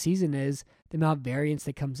short the season is, the amount of variance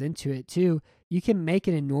that comes into it too, you can make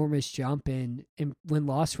an enormous jump in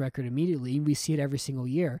win-loss record immediately. We see it every single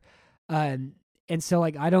year. And so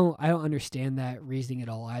like I don't understand that reasoning at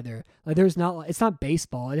all either. Like it's not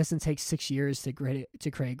baseball. It doesn't take 6 years to create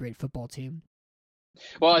a great football team.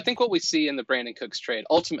 Well, I think what we see in the Brandon Cooks trade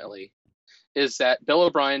ultimately is that Bill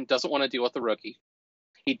O'Brien doesn't want to deal with the rookie.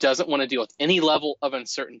 He doesn't want to deal with any level of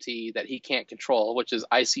uncertainty that he can't control, which is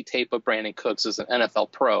I see tape of Brandon Cooks as an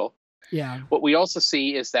NFL pro. Yeah. What we also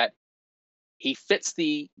see is that he fits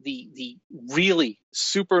the really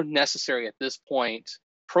super necessary at this point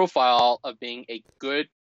profile of being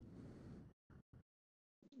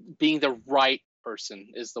the right person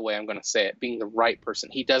is the way I'm going to say it. Being the right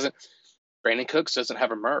person. Brandon Cooks doesn't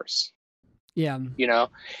have a MERS. Yeah.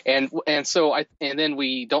 And so then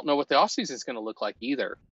we don't know what the offseason is going to look like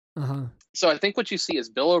either. Uh-huh. So I think what you see is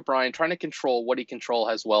Bill O'Brien trying to control what he control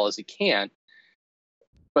as well as he can.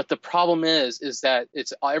 But the problem is that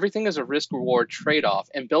everything is a risk-reward trade-off,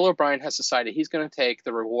 and Bill O'Brien has decided he's going to take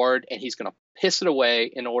the reward and he's going to piss it away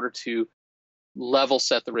in order to level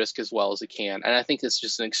set the risk as well as he can. And I think it's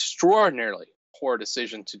just an extraordinarily poor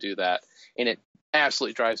decision to do that, and it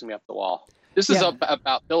absolutely drives me up the wall. This is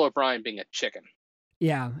about Bill O'Brien being a chicken.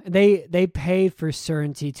 Yeah, they paid for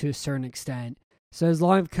certainty to a certain extent. So as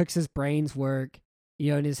long as Cooks' brains work,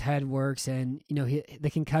 and his head works, and the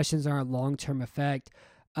concussions are a long-term effect.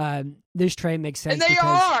 This trade makes sense. And they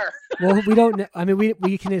are. Well, we don't know. I mean,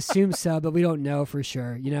 we can assume so, but we don't know for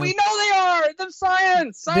sure. We know they are. The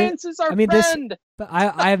science is our friend. But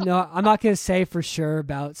I have no. I'm not going to say for sure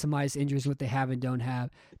about somebody's injuries what they have and don't have.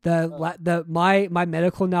 My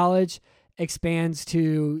medical knowledge expands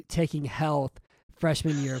to taking health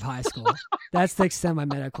freshman year of high school. That's the extent of my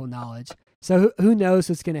medical knowledge. So who knows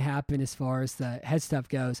what's going to happen as far as the head stuff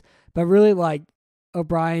goes. But really, like,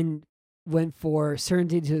 O'Brien went for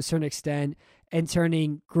certainty to a certain extent and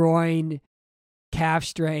turning groin, calf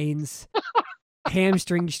strains,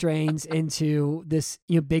 hamstring strains into this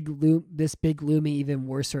big looming, even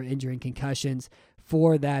worse sort of injury and concussions,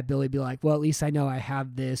 for that ability to be like, well, at least I know I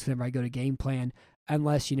have this whenever I go to game plan,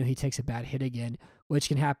 unless he takes a bad hit again, which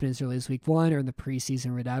can happen as early as week 1 or in the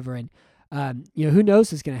preseason or whatever. And who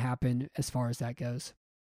knows what's going to happen as far as that goes.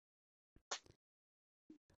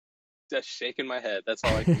 Just shaking my head. That's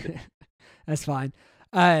all I can do. That's fine.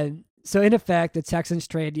 So in effect, the Texans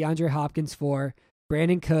trade DeAndre Hopkins for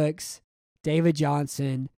Brandon Cooks, David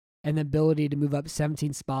Johnson, and the ability to move up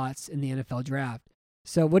 17 spots in the NFL draft.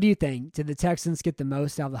 So what do you think? Did the Texans get the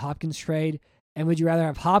most out of the Hopkins trade? And would you rather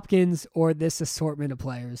have Hopkins or this assortment of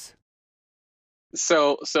players?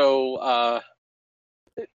 So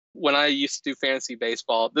when I used to do fantasy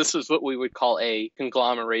baseball, this is what we would call a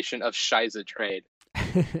conglomeration of Scheisse trade.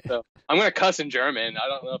 So I'm going to cuss in German. I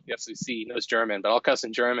don't know if the FCC knows German, but I'll cuss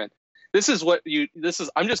in German. I'm just going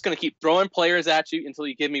to keep throwing players at you until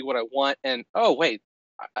you give me what I want. And, oh, wait,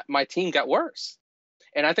 my team got worse.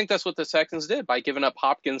 And I think that's what the Texans did by giving up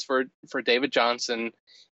Hopkins for David Johnson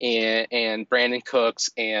and Brandon Cooks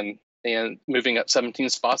and moving up 17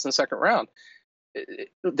 spots in the second round.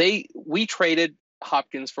 We traded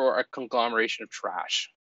Hopkins for a conglomeration of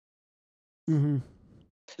trash. Mm-hmm.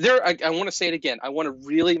 I want to say it again. I want to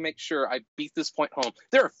really make sure I beat this point home.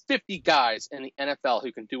 There are 50 guys in the NFL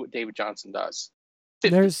who can do what David Johnson does.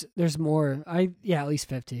 50. There's more. At least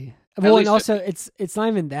 50. Well, and also 50. It's not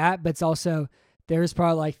even that, but it's also there's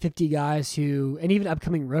probably like 50 guys who, and even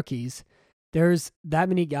upcoming rookies, there's that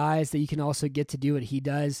many guys that you can also get to do what he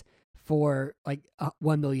does for like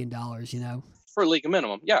 $1 million, For a league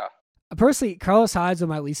minimum, yeah. Personally, Carlos Hyde's one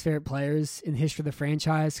of my least favorite players in the history of the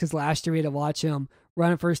franchise, because last year we had to watch him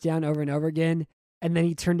run a first down over and over again, and then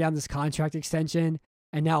he turned down this contract extension,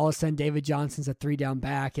 and now all of a sudden David Johnson's a 3-down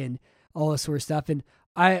back and all this sort of stuff. And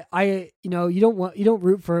you don't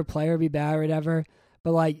root for a player to be bad or whatever,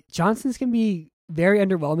 but like Johnson's gonna be very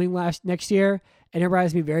underwhelming next year, and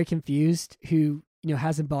everybody's gonna be very confused who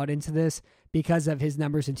hasn't bought into this because of his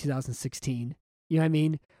numbers in 2016. You know what I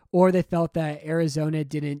mean? Or they felt that Arizona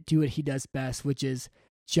didn't do what he does best, which is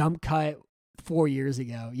jump cut 4 years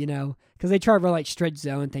ago, because they try to run like stretch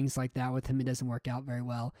zone, things like that with him. It doesn't work out very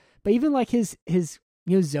well. But even like his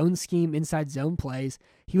zone scheme, inside zone plays,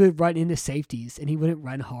 he would run into safeties and he wouldn't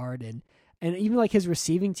run hard. And even like his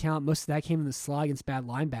receiving talent, most of that came in the slot against bad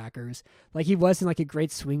linebackers. Like he wasn't like a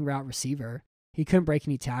great swing route receiver. He couldn't break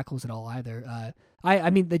any tackles at all either. I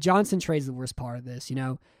mean, the Johnson trade is the worst part of this,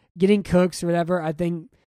 getting Cooks or whatever. I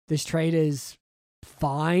think this trade is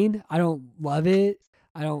fine. I don't love it.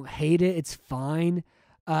 I don't hate it. It's fine.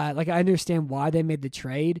 I understand why they made the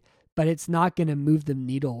trade, but it's not going to move the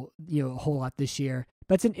needle, a whole lot this year.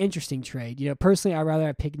 But it's an interesting trade. Personally, I'd rather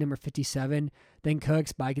have pick number 57 than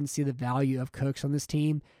Cooks, but I can see the value of Cooks on this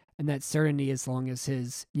team and that certainty as long as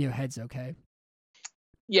his, head's okay.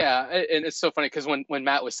 Yeah, and it's so funny because when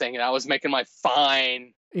Matt was saying it, I was making my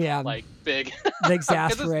fine, big,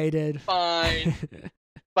 exasperated. Fine.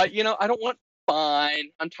 But, I don't want fine.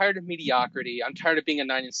 I'm tired of mediocrity. I'm tired of being a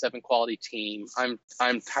 9-7 quality team.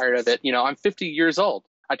 I'm tired of it. I'm 50 years old.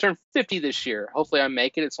 I turned 50 this year. Hopefully I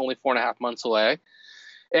make it. It's only 4.5 months away.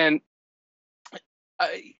 And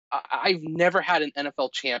I've never had an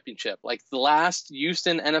NFL championship. Like the last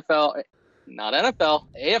Houston AFL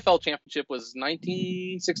championship was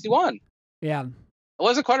 1961. Yeah. I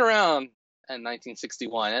wasn't quite around in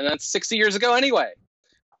 1961. And that's 60 years ago anyway.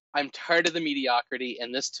 I'm tired of the mediocrity,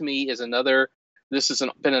 and this to me is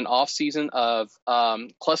been an off season of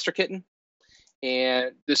cluster kitten,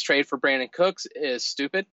 and this trade for Brandon Cooks is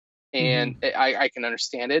stupid, and I can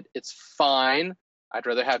understand it. It's fine. I'd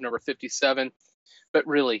rather have number 57, but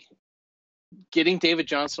really, getting David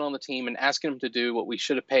Johnson on the team and asking him to do what we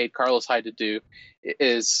should have paid Carlos Hyde to do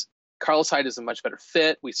Carlos Hyde is a much better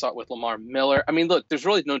fit. We saw it with Lamar Miller. I mean, look, there's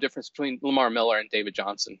really no difference between Lamar Miller and David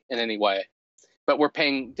Johnson in any way. But we're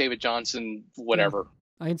paying David Johnson whatever,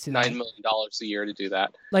 I can see $9 million a year to do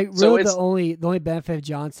that. Like really, the only benefit of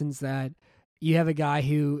Johnson's that you have a guy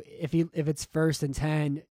who, if it's 1st and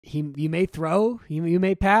 10, you may throw, you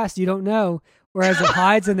may pass, you don't know. Whereas if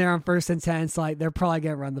Hyde's in there on 1st and 10, it's like they're probably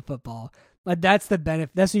gonna run the football. But that's the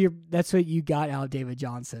benefit. That's what you got out of David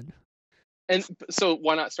Johnson. And so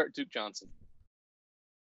why not start Duke Johnson?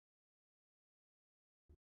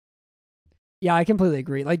 Yeah, I completely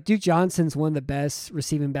agree. Like Duke Johnson's one of the best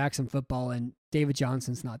receiving backs in football, and David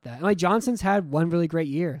Johnson's not that. And like Johnson's had one really great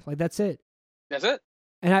year. Like that's it. That's it.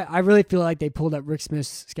 And I really feel like they pulled up Rick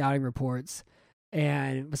Smith's scouting reports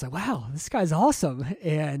and was like, wow, this guy's awesome.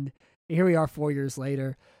 And here we are 4 years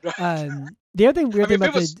later. The other thing,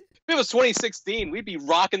 it was 2016, we'd be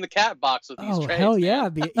rocking the cat box with these trades. Hell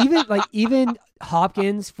man. yeah. Even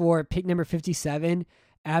Hopkins for pick number 57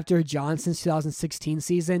 after Johnson's 2016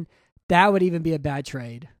 season, that would even be a bad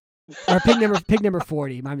trade. Or pick number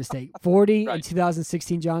 40, my mistake. 40 Right. in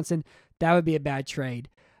 2016 Johnson, that would be a bad trade.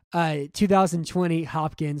 2020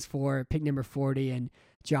 Hopkins for pick number 40 and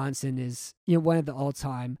Johnson is one of the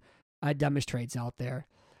all-time dumbest trades out there.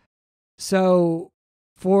 So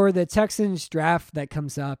for the Texans draft that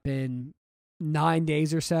comes up in 9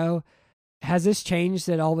 days or so, has this changed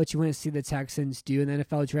at all what you want to see the Texans do in the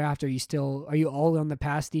NFL draft? Are you all on the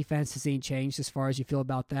pass defense? Has anything changed as far as you feel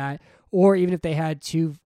about that? Or even if they had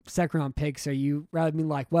 2 second-round picks, are you rather mean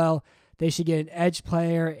like, well, they should get an edge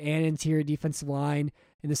player and interior defensive line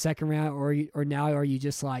in the second round, or now are you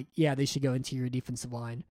just like, yeah, they should go interior defensive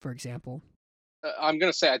line, for example? I'm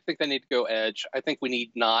going to say I think they need to go edge. I think we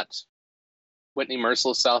need not Whitney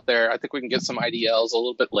Merciless out there. I think we can get some IDLs a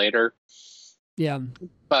little bit later. Yeah.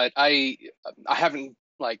 But I haven't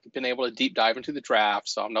been able to deep dive into the draft,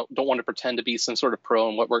 so I don't want to pretend to be some sort of pro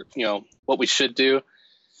in what we should do.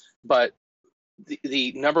 But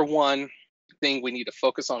the number one thing we need to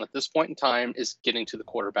focus on at this point in time is getting to the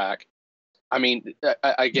quarterback. I mean,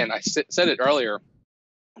 I said it earlier.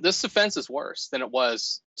 This defense is worse than it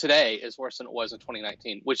was today, is worse than it was in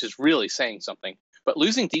 2019, which is really saying something. But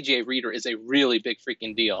losing DJ Reader is a really big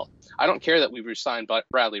freaking deal. I don't care that we resigned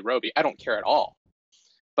Bradley Roby. I don't care at all.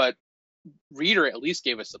 But Reader at least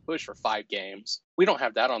gave us a push for 5 games. We don't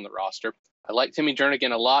have that on the roster. I like Timmy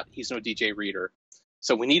Jernigan a lot. He's no DJ Reader.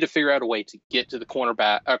 So we need to figure out a way to get to the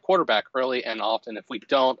quarterback early and often. If we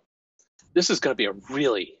don't, this is going to be a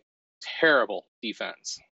really terrible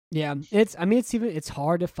defense. Yeah, it's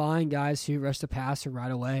hard to find guys who rush the passer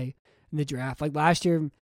right away in the draft. Like last year,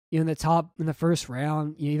 in the first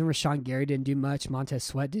round, even Rashawn Gary didn't do much. Montez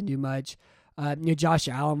Sweat didn't do much. Josh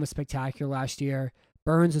Allen was spectacular last year.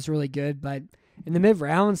 Burns was really good, but in the mid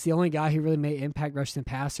rounds, the only guy who really made impact rushing the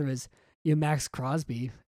passer was Max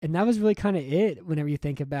Crosby, and that was really kind of it. Whenever you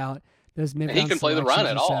think about those mid rounds, he can play the run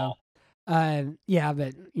at all. Yeah,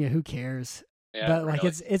 but who cares? Yeah, but like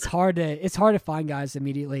really. it's hard to find guys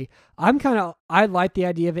immediately. I like the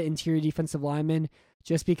idea of an interior defensive lineman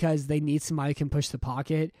just because they need somebody who can push the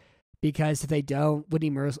pocket, because if they don't, Whitney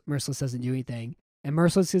Merciless doesn't do anything. And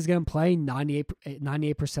Merciless is going to play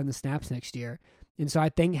 98% of the snaps next year. And so I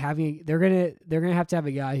think they're going to have to have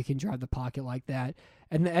a guy who can drive the pocket like that.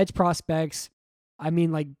 And the edge prospects, I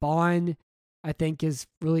mean, like Bond, I think is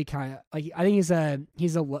really kind of like, I think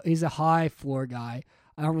he's a high floor guy.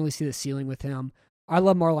 I don't really see the ceiling with him. I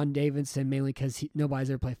love Marlon Davidson mainly because nobody's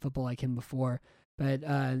ever played football like him before. But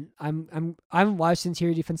I haven't watched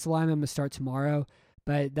interior defensive line. I'm gonna start tomorrow,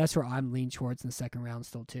 but that's where I'm leaning towards in the second round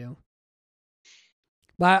still too.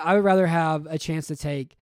 But I would rather have a chance to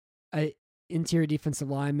take an interior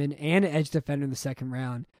defensive lineman and an edge defender in the second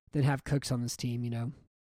round than have Cooks on this team.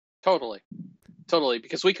 Totally,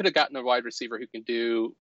 because we could have gotten a wide receiver who can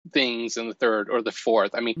do things in the third or the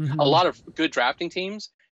fourth. I mean, a lot of good drafting teams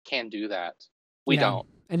can do that. We don't.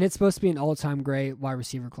 And it's supposed to be an all-time great wide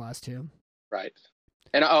receiver class too. Right.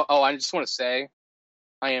 And I just want to say,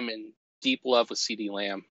 I am in deep love with CeeDee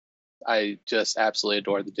Lamb. I just absolutely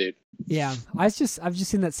adore the dude. Yeah, I've just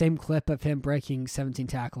seen that same clip of him breaking 17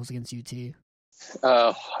 tackles against UT.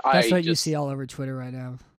 That's what you see all over Twitter right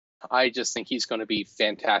now. I just think he's going to be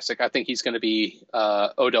fantastic. I think he's going to be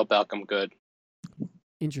Odell Beckham good.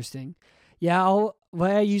 Interesting. Yeah,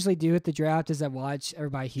 what I usually do at the draft is I watch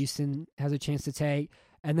everybody Houston has a chance to take,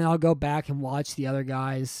 and then I'll go back and watch the other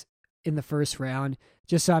guys in the first round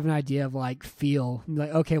just so I have an idea of feel.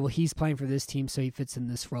 Like, okay, well, he's playing for this team, so he fits in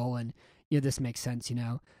this role, and this makes sense.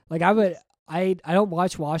 Like I don't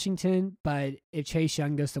watch Washington, but if Chase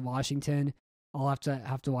Young goes to Washington, I'll have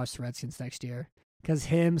to watch the Redskins next year because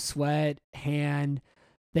him, Sweat, Hand,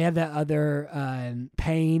 they have that other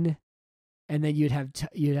Payne. And then you'd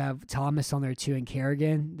have Thomas on there too and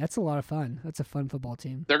Kerrigan. That's a lot of fun. That's a fun football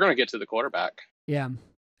team. They're going to get to the quarterback. Yeah.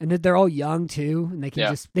 And they're all young too. And they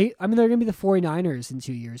can they're going to be the 49ers in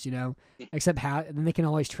 2 years, except then they can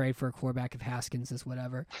always trade for a quarterback if Haskins is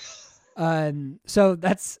whatever. So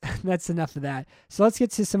that's enough of that. So let's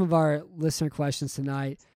get to some of our listener questions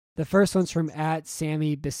tonight. The first one's from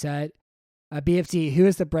 @Sammy Bissett. BFT, who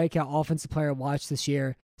is the breakout offensive player to watch this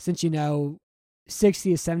year? Since 60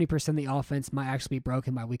 to 70% of the offense might actually be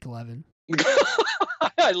broken by week 11.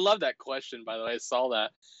 I love that question, by the way. I saw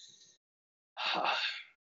that.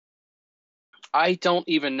 I don't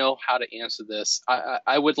even know how to answer this.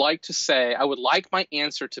 I would like my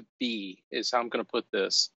answer to be, is how I'm going to put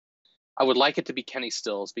this. I would like it to be Kenny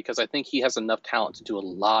Stills because I think he has enough talent to do a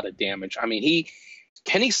lot of damage. I mean,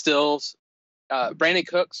 Kenny Stills, Brandon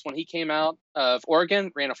Cooks, when he came out of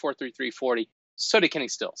Oregon, ran a 4.3340. So did Kenny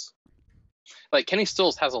Stills. Like, Kenny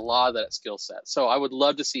Stills has a lot of that skill set. So I would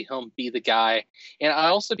love to see him be the guy. And I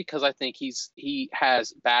also, because I think he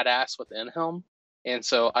has badass within him. And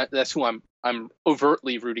so that's who I'm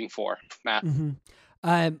overtly rooting for, Matt.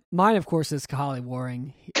 Mm-hmm. Mine, of course, is Kahale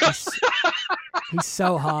Warring. He's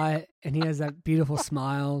so hot, and he has that beautiful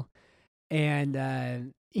smile.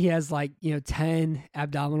 And he has 10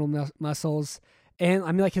 abdominal muscles. And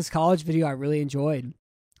I mean, like, his college video I really enjoyed.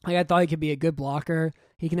 Like, I thought he could be a good blocker.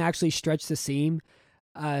 He can actually stretch the seam.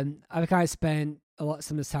 I've kind of spent some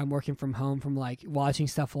of this time working from home from watching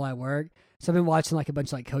stuff while I work. So I've been watching a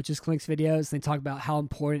bunch of coaches clinics videos, and they talk about how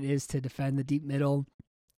important it is to defend the deep middle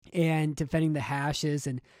and defending the hashes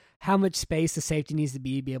and how much space the safety needs to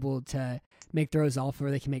be able to make throws off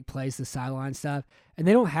where they can make plays, the sideline stuff. And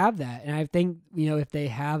they don't have that. And I think, if they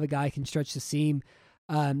have a guy who can stretch the seam,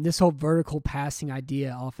 this whole vertical passing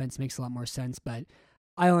idea offense makes a lot more sense. But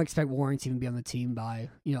I don't expect Warring to even be on the team by,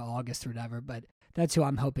 August or whatever. But that's who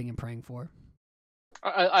I'm hoping and praying for.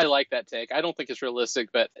 I like that take. I don't think it's realistic,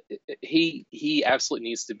 but he absolutely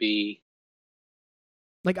needs to be.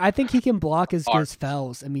 I think he can block as good as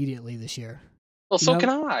Fells immediately this year. Well, so can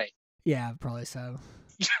I. Yeah, probably so.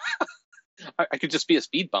 I could just be a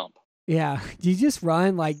speed bump. Yeah. You just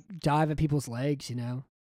run, dive at people's legs,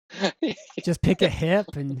 Just pick a hip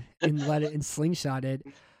and let it and slingshot it.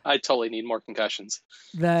 I totally need more concussions.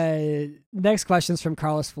 The next question is from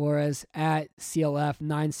Carlos Flores at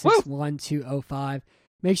CLF961205.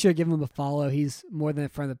 Make sure to give him a follow. He's more than a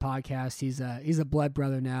friend of the podcast. He's a blood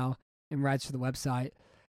brother now and writes for the website.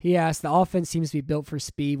 He asked, the offense seems to be built for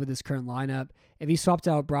speed with his current lineup. If you swapped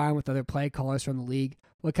out O'Brien with other play callers from the league,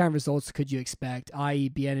 what kind of results could you expect, i.e.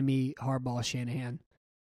 Bieniemy, Harbaugh, Shanahan?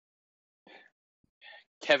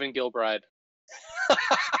 Kevin Gilbride.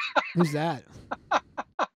 Who's that?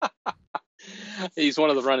 He's one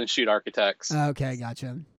of the run and shoot architects. Okay,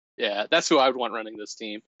 gotcha. Yeah, that's who I would want running this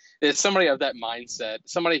team. It's somebody of that mindset,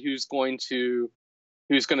 somebody who's going to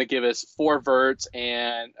give us 3 verts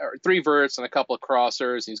and a couple of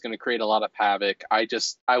crossers. And he's going to create a lot of havoc. I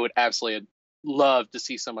would absolutely love to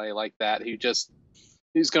see somebody like that who's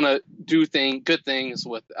going to do good things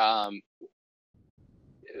with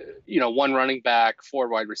one running back, 4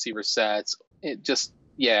 wide receiver sets. That's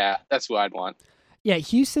who I'd want. Yeah,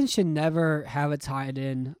 Houston should never have a tight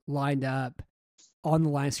end lined up on the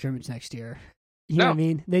line of scrimmage next year. You know what I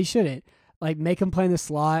mean? They shouldn't. Make him play in the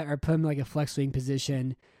slot or put him a flex wing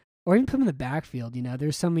position or even put him in the backfield.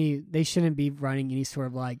 There's so many, they shouldn't be running any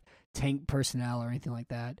sort of tank personnel or anything like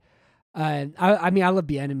that. I love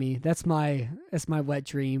Bieniemy. That's my wet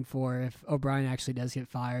dream for if O'Brien actually does get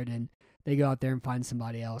fired and they go out there and find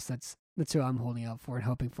somebody else. That's who I'm holding out for and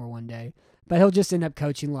hoping for one day. But he'll just end up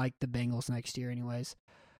coaching the Bengals next year anyways.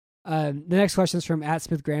 The next question is from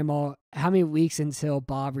 @SmithGrandma. How many weeks until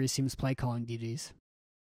Bob resumes play calling duties?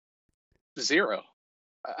 0.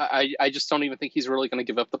 I just don't even think he's really going to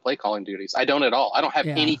give up the play calling duties. I don't at all. I don't have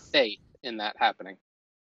any faith in that happening.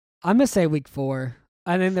 I'm going to say week 4.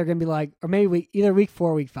 I think they're going to be or maybe either week 4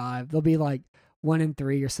 or week 5. They'll be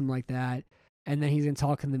 1-3 or something like that. And then he's going to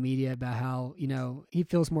talk in the media about how, he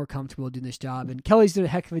feels more comfortable doing this job. And Kelly's doing a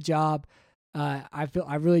heck of a job. I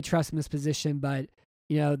really trust him in this position, but,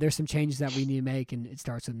 there's some changes that we need to make, and it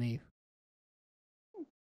starts with me.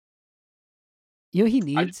 He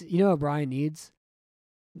needs? What Brian needs?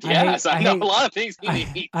 Yes, I know a lot of things he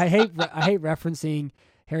needs. I hate referencing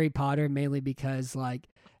Harry Potter mainly because,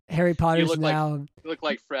 Harry Potter's now... You look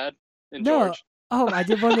like Fred and George. Oh, I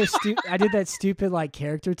did one of those. I did that stupid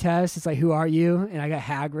character test. It's who are you? And I got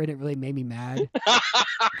Hagrid. It really made me mad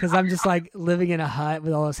because I'm just living in a hut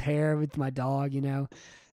with all this hair with my dog,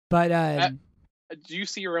 But do you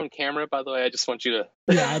see your own camera? By the way, I just want you to.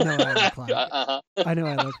 Yeah, I know what I look like. I know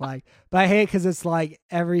what I look like, but I hate it because it's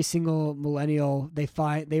every single millennial they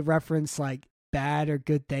reference bad or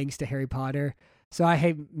good things to Harry Potter. So I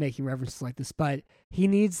hate making references like this. But he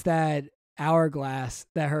needs that hourglass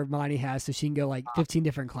that Hermione has so she can go 15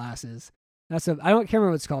 different classes. I can't remember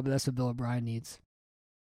what it's called, but that's what Bill O'Brien needs.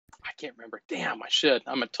 I can't remember. Damn, I should.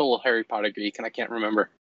 I'm a total Harry Potter geek and I can't remember.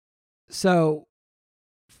 So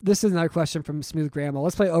this is another question from Smooth Grandma.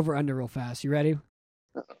 Let's play over under real fast. You ready?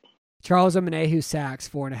 Uh-oh. Charles Omenihu sacks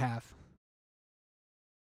 4.5.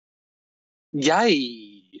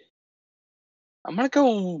 Yay. I'm gonna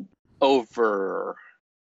go over.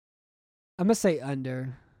 I'm gonna say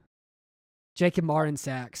under. Jacob Martin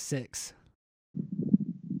sacks 6.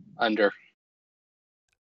 Under.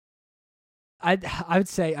 I would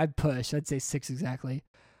say I'd push. I'd say 6 exactly.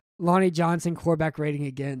 Lonnie Johnson quarterback rating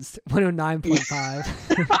against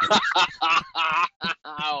 109.5.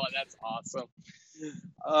 Oh, that's awesome.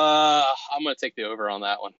 I'm gonna take the over on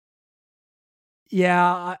that one.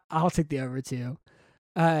 Yeah, I'll take the over too.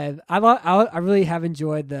 I really have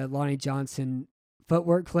enjoyed the Lonnie Johnson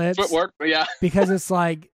footwork clips. Footwork, yeah. Because it's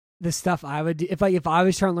like the stuff I would do if I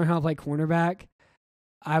was trying to learn how to play cornerback.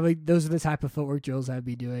 Those are the type of footwork drills I'd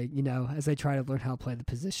be doing, as I try to learn how to play the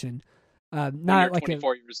position. Not like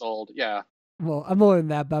 24 years old, yeah. Well, I'm older than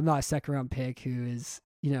that, but I'm not a second round pick who is,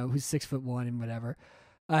 who's 6'1" and whatever.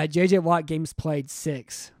 JJ Watt games played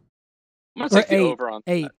 6. I'm gonna take the over on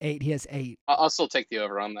eight. that. 8. He has 8. I'll still take the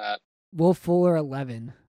over on that. Will Fuller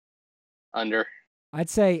 11. Under. I'd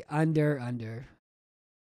say under.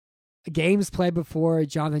 Games played before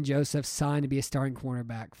Jonathan Joseph signed to be a starting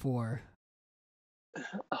cornerback 4.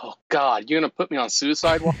 Oh God, you're gonna put me on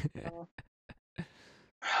suicide watch?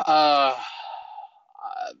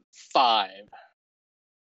 5.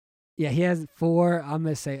 Yeah, he has 4. I'm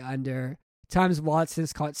gonna say under. Times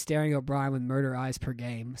Watson's caught staring O'Brien with murder eyes per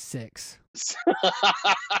game 6.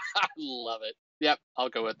 Love it. Yep, I'll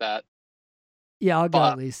go with that. Yeah, I'll go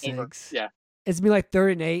at least 6. Over. Yeah, it's gonna be like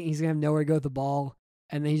 3rd and 8. He's gonna have nowhere to go with the ball,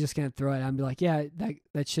 and then he's just gonna throw it. I'm be like, yeah,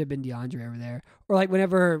 that should have been DeAndre over there. Or like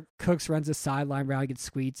whenever Cooks runs a sideline route, gets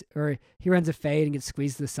squeezed, or he runs a fade and gets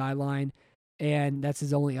squeezed to the sideline, and that's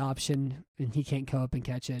his only option, and he can't come up and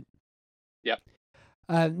catch it. Yep.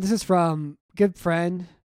 This is from good friend,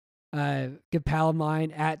 good pal of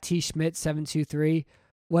mine at T Schmidt 723.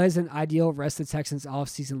 What does an ideal rest of the Texans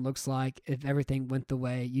offseason looks like if everything went the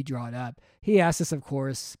way you draw it up? He asked us, of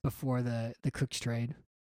course, before the Cooks trade.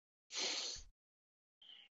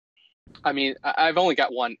 I mean, I've only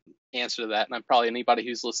got one answer to that, and I'm probably anybody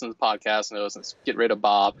who's listening to the podcast knows it's get rid of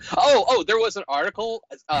Bob. Oh, there was an article,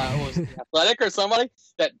 was it The Athletic or somebody,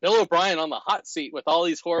 that Bill O'Brien on the hot seat with all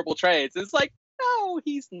these horrible trades. It's like, no,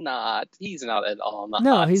 he's not. He's not at all on the hot seat.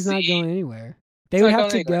 No, he's not going anywhere. They would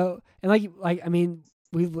have to go, and like I mean,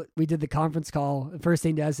 we did the conference call. The first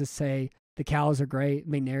thing he does is say the Cows are great,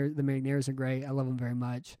 the McNairs are great. I love them very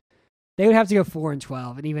much. They would have to go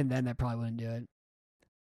 4-12, and even then, that probably wouldn't do it.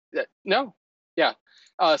 No, yeah.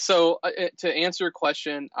 So to answer your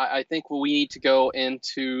question, I think we need to go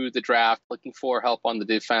into the draft looking for help on the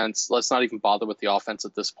defense. Let's not even bother with the offense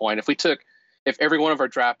at this point. If every one of our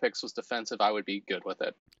draft picks was defensive, I would be good with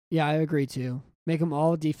it. Yeah, I agree too. Make them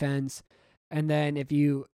all defense, and then if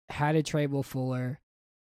you had a trade Will Fuller,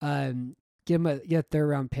 get a 3rd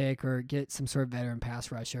round pick or get some sort of veteran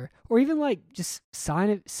pass rusher, or even like just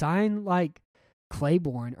sign like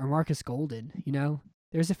Claiborne or Marcus Golden.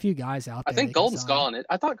 There's a few guys out there. I think Golden's gone.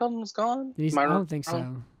 I thought Golden was gone. I don't think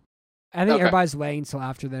so. I think everybody's waiting until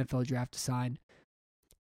after the NFL draft to sign.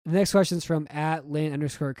 The next question is from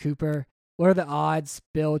 @Lynn_Cooper. What are the odds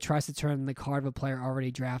Bill tries to turn the card of a player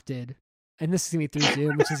already drafted? And this is going to be through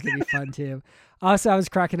Zoom, which is going to be fun too. Also, I was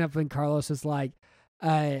cracking up when Carlos was like,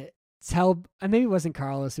 maybe it wasn't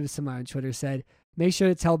Carlos, it was somebody on Twitter said, make sure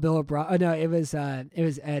to tell Bill O'Brien. Oh no, it was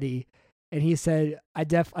Eddie. And he said, I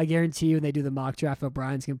guarantee you when they do the mock draft,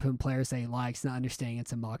 O'Brien's going to put in players that he likes, not understanding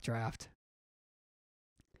it's a mock draft.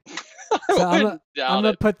 So I'm going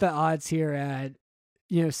to put the odds here at,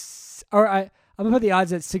 I'm going to put the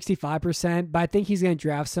odds at 65%, but I think he's going to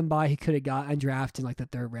draft somebody he could have got undrafted in like the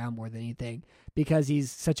 3rd round more than anything because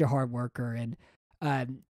he's such a hard worker and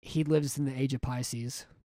he lives in the age of Pisces.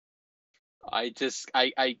 I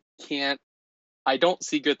don't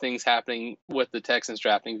see good things happening with the Texans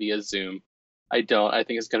drafting via Zoom. I don't. I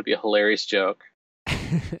think it's going to be a hilarious joke.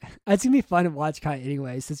 It's going to be fun to watch kind of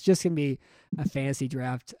anyways. It's just going to be a fantasy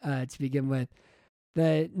draft to begin with.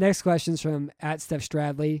 The next question is from @Steph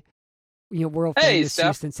Stradley. World famous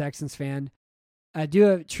Houston Texans fan.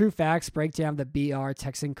 Do a true facts breakdown of the BR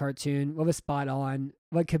Texan cartoon. What was spot on?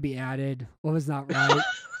 What could be added? What was not right?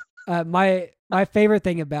 My favorite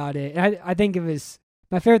thing about it, and I think it was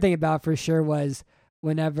my favorite thing about it for sure was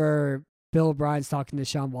whenever Bill O'Brien's talking to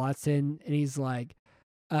Sean Watson, and he's like,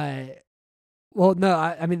 well, no,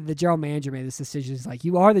 I mean, the general manager made this decision. He's like,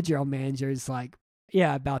 you are the general manager. It's like,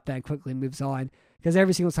 yeah, about that, quickly moves on. Because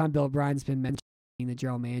every single time Bill O'Brien's been mentioning the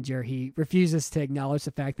general manager, he refuses to acknowledge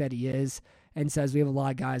the fact that he is and says we have a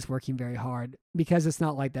lot of guys working very hard because it's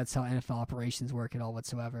not like that's how NFL operations work at all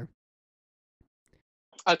whatsoever.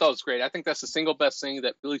 I thought it was great. I think that's the single best thing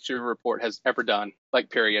that Bleacher Report has ever done,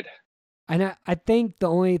 period. And I think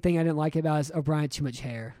the only thing I didn't like about it is O'Brien too much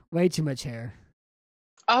hair. Way too much hair.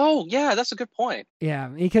 Oh, yeah, that's a good point.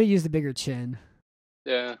 Yeah, he could have used a bigger chin.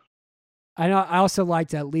 Yeah. I know. I also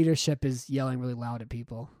liked that leadership is yelling really loud at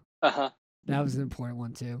people. Uh-huh. That was an important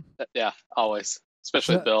one, too. Yeah, always.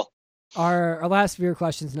 Especially Bill. Our last viewer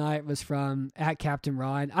question tonight was from @Captain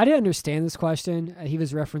Ron. I didn't understand this question. He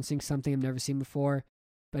was referencing something I've never seen before,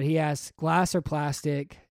 but he asked, glass or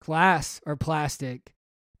plastic? Glass or plastic?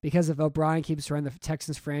 Because if O'Brien keeps running the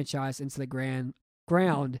Texans franchise into the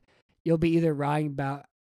ground, you'll be either writing about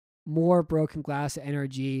more broken glass at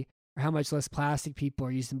NRG or how much less plastic people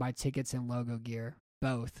are using to buy tickets and logo gear.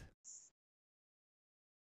 Both.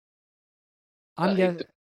 I'm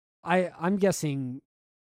guessing.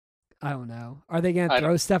 I don't know. Are they going to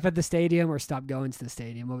throw stuff at the stadium or stop going to the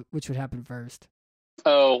stadium? Which would happen first?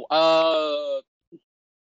 Those are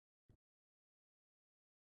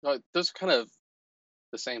kind of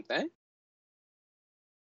the same thing.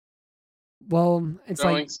 Well, it's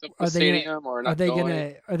going like, to the stadium or not are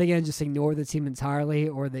they gonna just ignore the team entirely,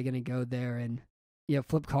 or are they gonna go there and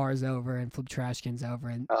flip cars over and flip trash cans over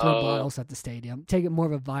and throw bottles at the stadium? Take it more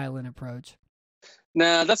of a violent approach.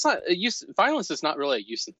 Nah, that's not violence is not really a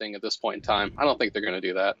Houston thing at this point in time. I don't think they're gonna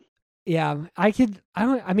do that. Yeah, I think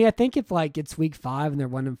if like it's week 5 and they're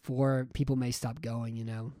 1-4, people may stop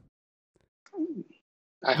going.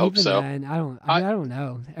 I hope so. Then, I don't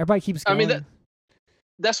know. Everybody keeps going.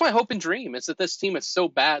 That's my hope and dream, is that this team is so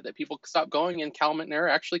bad that people stop going and Cal McNair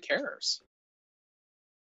actually cares.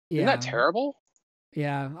 Yeah. Isn't that terrible?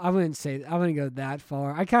 Yeah, I wouldn't go that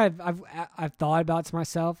far. I've thought about it to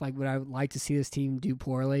myself, like, would I like to see this team do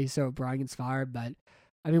poorly so Brian gets fired? But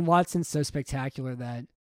I mean, Watson's so spectacular that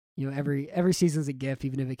every season's a gift,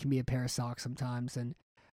 even if it can be a pair of socks sometimes. And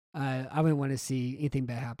I wouldn't want to see anything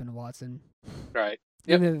bad happen to Watson. Right.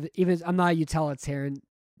 Yep. Even I'm not a utilitarianist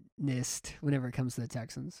whenever it comes to the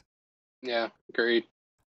Texans. Yeah, agreed.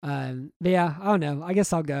 But yeah, I don't know. I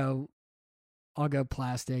guess I'll go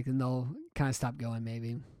plastic, and they'll kind of stop going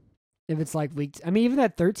maybe. If it's like even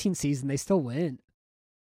that 13 season, they still win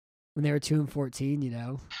when they were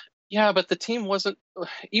 2-14. Yeah, but the team wasn't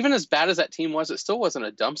even as bad as that team was. It still wasn't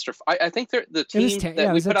a dumpster. I think the team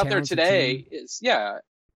that we put out there today is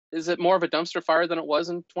it more of a dumpster fire than it was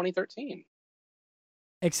in 2013?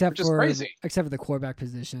 Except for the quarterback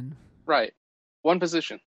position. Right. One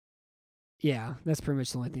position. Yeah, that's pretty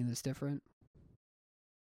much the only thing that's different.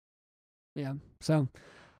 Yeah. So,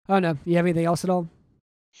 I don't know. You have anything else at all?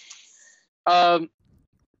 I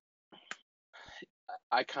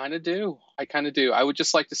kind of do. I would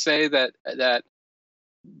just like to say that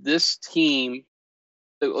this team,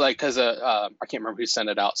 like, because I can't remember who sent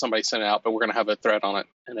it out. Somebody sent it out, but we're going to have a thread on it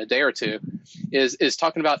in a day or two. Is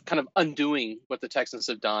talking about kind of undoing what the Texans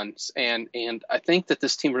have done, and I think that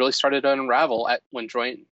this team really started to unravel when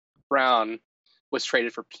Dwayne Brown was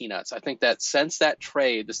traded for peanuts. I think that since that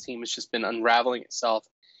trade, this team has just been unraveling itself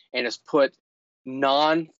and has put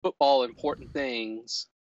non-football important things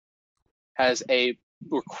as a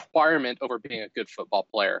requirement over being a good football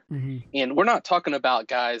player. Mm-hmm. And we're not talking about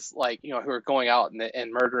guys like, who are going out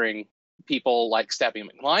and murdering people like Stabby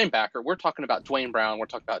linebacker. We're talking about Dwayne Brown. We're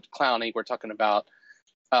talking about Clowney. We're talking about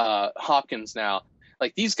Hopkins now.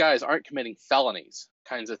 Like, these guys aren't committing felonies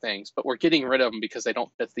kinds of things, but we're getting rid of them because they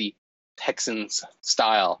don't fit the Texans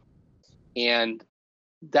style. And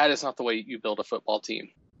that is not the way you build a football team.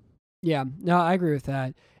 Yeah, no, I agree with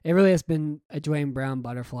that. It really has been a Dwayne Brown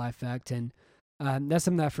butterfly effect, and that's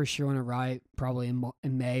something that I for sure want to write probably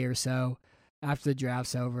in May or so after the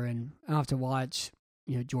draft's over, and I'll have to watch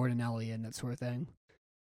Jordan Elliott and that sort of thing.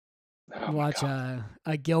 Watch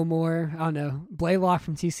Gilmore. I don't know, Blaylock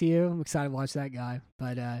from TCU. I'm excited to watch that guy.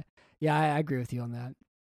 But yeah, I agree with you on that.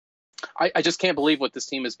 I just can't believe what this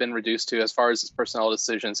team has been reduced to as far as its personnel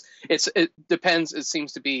decisions. It depends. It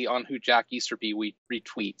seems to be on who Jack Easterby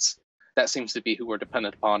retweets. That seems to be who we're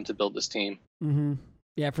dependent upon to build this team. Mm-hmm.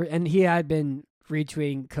 Yeah, and he had been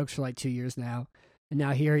retweeting Cooks for like 2 years now, and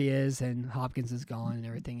now here he is, and Hopkins is gone and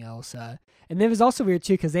everything else. And it was also weird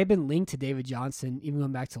too because they've been linked to David Johnson even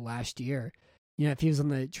going back to last year. If he was on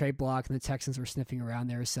the trade block and the Texans were sniffing around,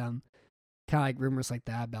 there was some kind of like rumors like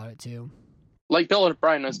that about it too. Like Bill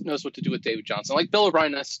O'Brien knows what to do with David Johnson. Like Bill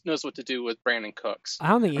O'Brien knows what to do with Brandon Cooks. I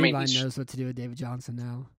don't think anybody knows what to do with David Johnson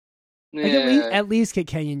now. Like at least get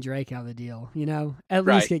Kenyon Drake out of the deal. At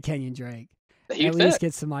least get Kenyon Drake. At least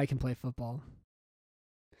get somebody who can play football.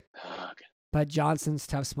 Okay. But Johnson's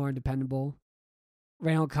tough, smart, and dependable.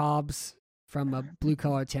 Randall Cobb's from a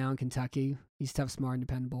blue-collar town, Kentucky. He's tough, smart, and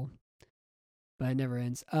dependable. But it never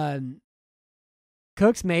ends.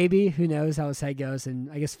 Cooks, maybe. Who knows how his head goes.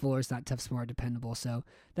 And I guess Fuller's not tough, smart, dependable. So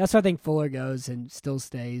that's where I think Fuller goes and still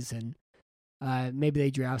stays. And maybe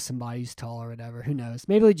they draft somebody who's tall or whatever. Who knows?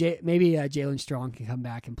 Maybe Jalen Strong can come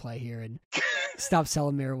back and play here and stop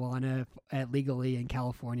selling marijuana legally in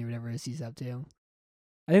California, whatever it is he's up to.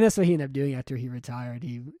 I think that's what he ended up doing after he retired.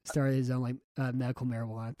 He started his own medical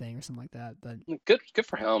marijuana thing or something like that. But Good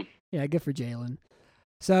for him. yeah, good for Jalen.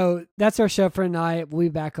 So that's our show for tonight. We'll be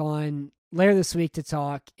back on later this week to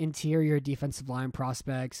talk interior defensive line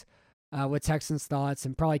prospects with Texans thoughts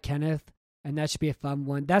and probably Kenneth. And that should be a fun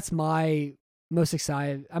one. That's my most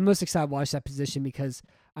excited. I'm most excited to watch that position because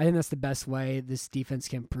I think that's the best way this defense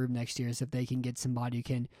can improve next year is if they can get somebody who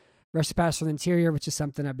can rush the pass from the interior, which is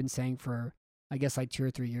something I've been saying for, I guess, like 2 or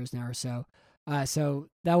 3 years now or so. So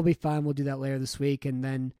that will be fun. We'll do that later this week. And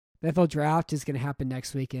then the NFL draft is going to happen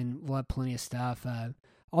next week, and we'll have plenty of stuff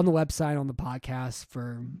on the website, on the podcast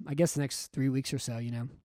for, I guess, the next 3 weeks or so, you know.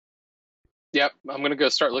 Yep, I'm going to go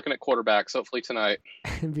start looking at quarterbacks hopefully tonight.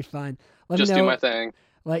 It'd be fun. Just do my thing.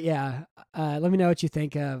 Let me know what you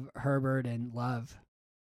think of Herbert and Love.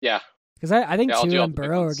 Yeah. Because I think I'll do Tua all and the big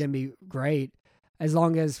Burrow are ones. going to be great as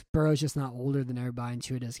long as Burrow's just not older than everybody and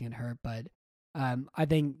Tua doesn't get hurt. But I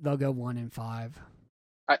think they'll go 1 and 5.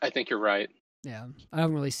 I think you're right. Yeah. I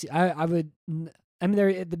don't really see. I mean,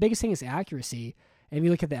 the biggest thing is accuracy. And if you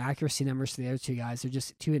look at the accuracy numbers for the other two guys, they're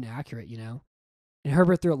just too inaccurate, you know? And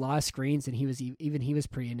Herbert threw a lot of screens, and he was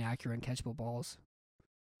pretty inaccurate in catchable balls.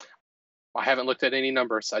 I haven't looked at any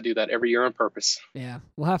numbers. I do that every year on purpose. Yeah,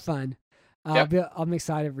 we'll have fun. Yep. I'm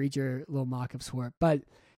excited to read your little mock-ups for it. But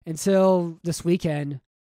until this weekend,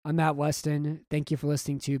 I'm Matt Weston. Thank you for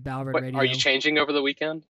listening to Ballard Wait, Radio. are you changing over the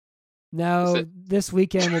weekend? No, this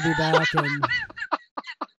weekend we'll be back. And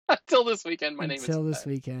Until this weekend, my name is until this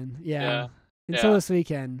weekend. Yeah. Yeah. Until Yeah. this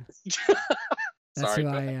weekend. That's Sorry, who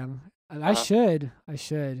go I ahead. am. I Uh-huh.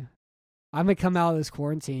 should. I'm gonna come out of this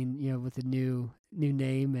quarantine, you know, with a new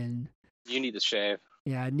name and You need to shave.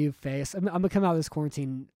 yeah, a new face. I'm gonna come out of this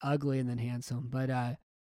quarantine ugly and then handsome. But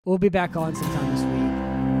we'll be back on sometime this week.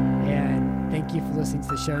 And thank you for listening to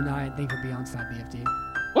the show tonight. And thank you for being on Stop BFD.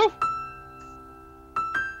 Woo!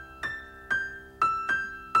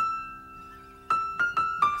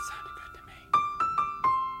 That sounded good to me.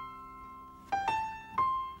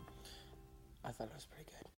 I thought it was pretty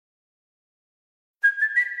good.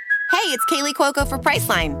 Hey, it's Kaylee Cuoco for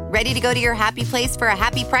Priceline. Ready to go to your happy place for a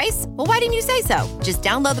happy price? Well, why didn't you say so? Just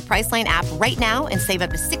download the Priceline app right now and save up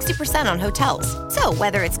to 60% on hotels. So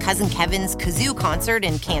whether it's Cousin Kevin's Kazoo Concert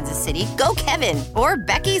in Kansas City, go Kevin, or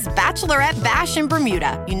Becky's Bachelorette Bash in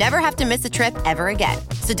Bermuda, you never have to miss a trip ever again.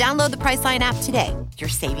 So download the Priceline app today. Your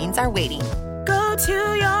savings are waiting. Go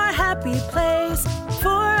to your happy place for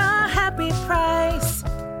a happy price.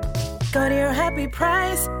 Go to your happy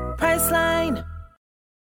price, Priceline.